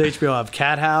Carolla. What does HBO have?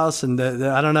 Cat House, and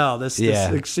I don't know. This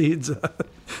exceeds.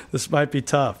 This might be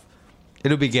tough.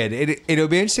 It'll be good. It'll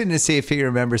be interesting to see if he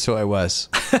remembers who I was.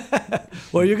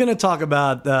 Well, you're going to talk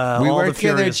about all the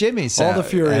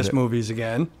Furious movies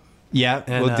again. Yeah,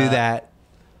 and, we'll do that.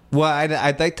 Well,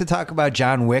 I'd like to talk about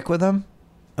John Wick with him.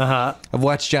 I've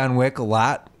watched John Wick a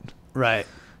lot. Right.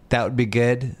 That would be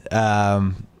good. Yeah,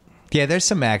 there's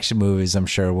some action movies I'm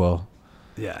sure we'll.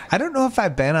 Yeah. I don't know if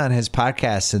I've been on his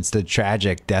podcast since the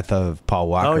tragic death of Paul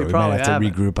Walker. Oh, we might have to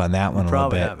regroup on that one a little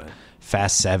bit. Haven't.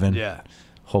 Fast 7. Yeah.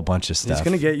 Whole bunch of stuff. He's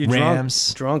going to get you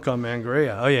drunk on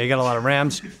Mangria. Oh, yeah, you got a lot of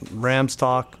Rams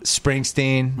talk.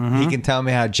 Springsteen. He can tell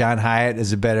me how John Hyatt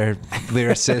is a better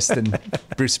lyricist than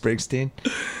Bruce Springsteen.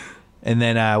 And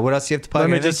then what else do you have to plug?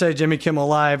 Let me just say Jimmy Kimmel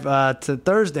Live to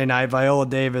Thursday night, Viola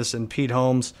Davis and Pete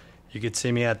Holmes. You could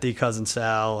see me at the Cousin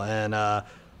Sal. And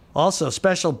also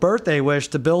special birthday wish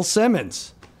to Bill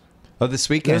Simmons. Oh, this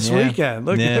weekend. This weekend.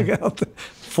 Look out.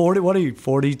 40, what are you,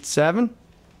 47?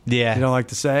 Yeah. You don't like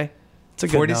to say? It's a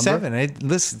good 47. number.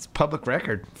 Listen, it's public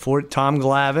record. Tom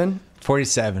Glavine.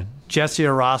 47. Jesse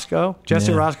Orozco.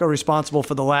 Orozco responsible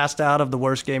for the last out of the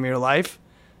worst game of your life.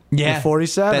 Yeah. You're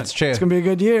 47. That's true. It's going to be a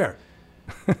good year.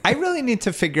 I really need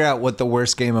to figure out what the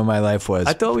worst game of my life was.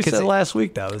 I thought we said last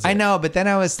week that was it. I know, but then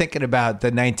I was thinking about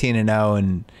the 19-0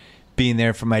 and being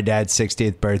there for my dad's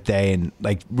 60th birthday and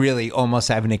like really almost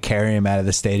having to carry him out of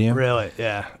the stadium. Really?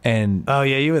 Yeah. And oh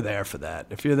yeah, you were there for that.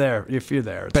 If you're there,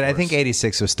 it's but worse. I think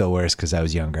 86 was still worse because I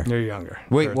was younger. You're younger.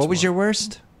 Wait, what was your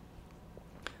worst?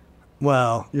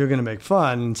 Well, you're going to make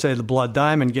fun and say the Blood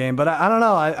Diamond game, but I don't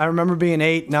know. I remember being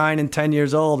 8, 9, and 10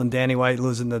 years old and Danny White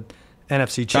losing the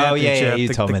NFC Championship. Oh, yeah, you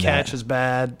told me that. The catch is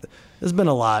bad. There's been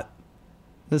a lot.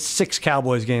 There's 6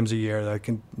 Cowboys games a year that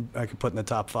I could put in the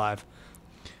top 5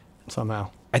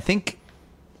 somehow. I think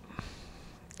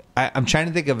I'm trying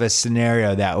to think of a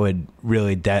scenario that would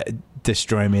really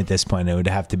destroy me at this point. It would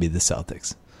have to be the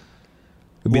Celtics. It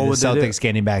would be the Celtics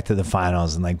getting back to the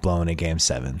finals and like blowing a game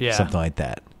 7, something like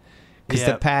that. Because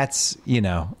the Pats,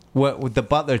 with the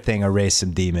Butler thing erased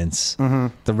some demons.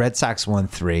 The Red Sox won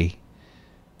 3.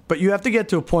 But you have to get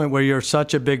to a point where you're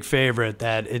such a big favorite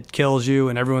that it kills you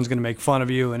and everyone's going to make fun of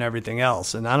you and everything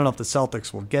else. And I don't know if the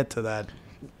Celtics will get to that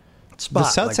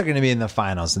spot. The Celtics are going to be in the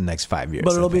finals in the next 5 years.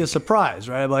 But it'll be a surprise,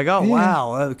 right? Like, oh,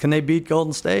 wow, can they beat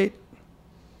Golden State?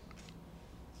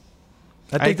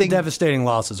 I think the devastating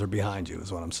losses are behind you is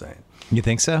what I'm saying. You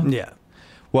think so? Yeah.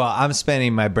 Well, I'm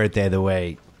spending my birthday the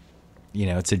way,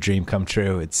 it's a dream come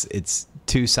true. It's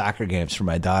 2 soccer games for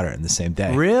my daughter in the same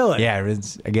day. Really? Yeah,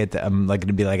 I'm like going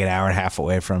to be like an hour and a half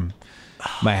away from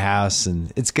my house,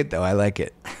 and it's good though. I like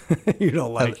it. You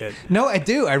don't like it? No, I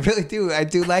do. I really do. I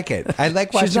do like it. I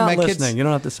like watching my kids. You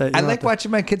don't have to say. I like watching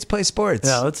my kids play sports.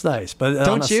 Yeah, that's nice. But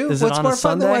don't you? What's more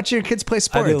fun than watching your kids play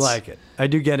sports? I do like it. I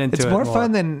do get into it. It's more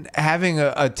fun than having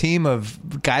a team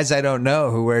of guys I don't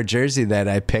know who wear a jersey that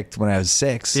I picked when I was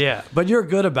 6. Yeah, but you're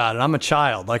good about it. I'm a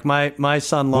child. Like my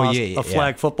son lost a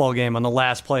flag football game on the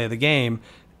last play of the game,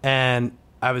 and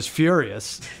I was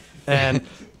furious. And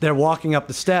they're walking up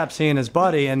the steps, he and his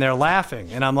buddy, and they're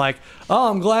laughing. And I'm like, oh,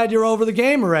 I'm glad you're over the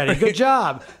game already. Good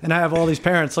job. And I have all these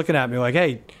parents looking at me like,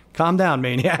 hey, calm down,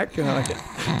 maniac. And I'm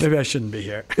like, maybe I shouldn't be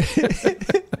here.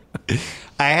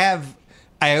 I have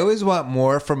I always want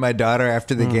more from my daughter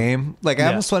after the game. Like, I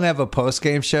almost want to have a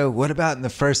post-game show. What about in the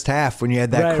first half when you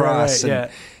had that cross? Right,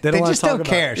 yeah. They just don't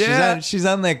care. She's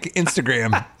on like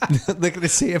Instagram looking to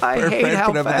see if I hate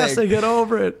how fast they get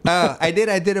over it.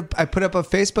 I put up a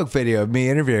Facebook video of me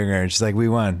interviewing her, and she's like, "We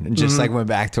won," and just like went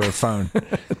back to her phone.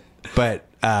 But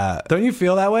don't you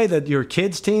feel that way, that your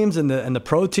kids' teams and the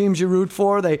pro teams you root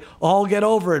for, they all get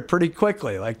over it pretty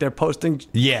quickly? Like, they're posting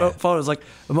photos like,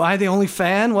 am I the only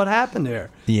fan? What happened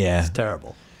there? Yeah. It's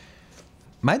terrible.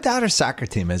 My daughter's soccer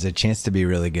team has a chance to be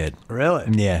really good. Really?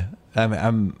 Yeah.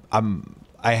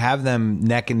 I have them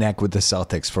neck and neck with the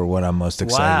Celtics for what I'm most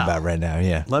excited about right now.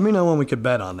 Yeah. Let me know when we could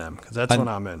bet on them, because that's when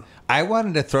I'm in. I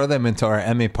wanted to throw them into our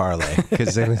Emmy parlay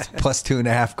because they was plus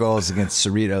 2.5 goals against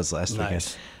Cerritos last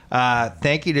weekend.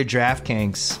 Thank you to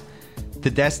DraftKings, the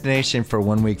destination for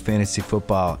 1 week fantasy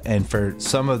football and for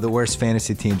some of the worst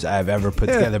fantasy teams I've ever put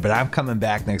together. But I'm coming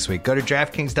back next week. Go to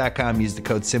DraftKings.com, use the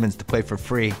code Simmons to play for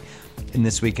free in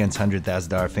this weekend's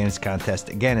 $100,000 fantasy contest.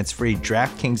 Again, it's free.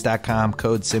 DraftKings.com,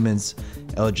 code Simmons.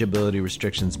 Eligibility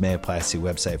restrictions may apply. See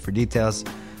website for details.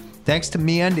 Thanks to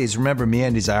MeUndies. Remember,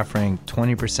 MeUndies offering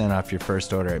 20% off your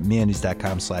first order at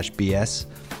MeUndies.com/BS.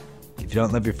 If you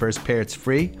don't love your first pair, it's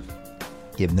free.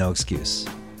 You have no excuse.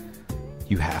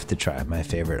 You have to try my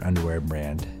favorite underwear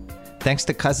brand. Thanks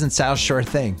to Cousin Sal Sure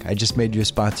Thing. I just made you a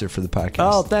sponsor for the podcast.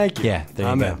 Oh, thank you. Yeah, there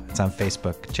you go. It's on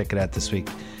Facebook. Check it out this week.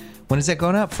 When is that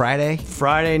going up? Friday?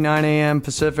 Friday, 9 a.m.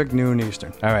 Pacific, noon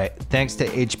Eastern. All right. Thanks to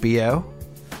HBO.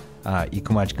 You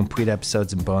can watch complete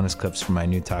episodes and bonus clips from my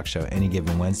new talk show Any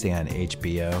Given Wednesday on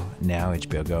HBO Now,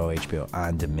 HBO Go, HBO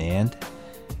On Demand.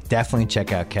 Definitely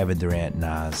check out Kevin Durant,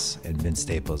 Nas, and Vince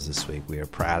Staples this week. We are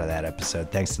proud of that episode.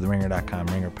 Thanks to the Ringer.com,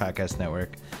 Ringer Podcast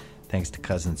Network. Thanks to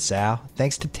Cousin Sal.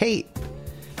 Thanks to Tate.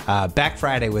 Back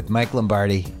Friday with Mike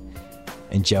Lombardi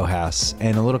and Joe House,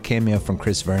 and a little cameo from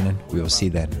Chris Vernon. We will see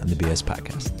you then on the BS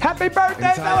Podcast. Happy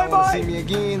birthday, Billy Boy! See me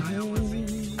again.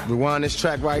 Rewind this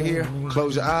track right here.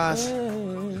 Close your eyes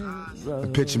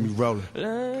and picture me rolling.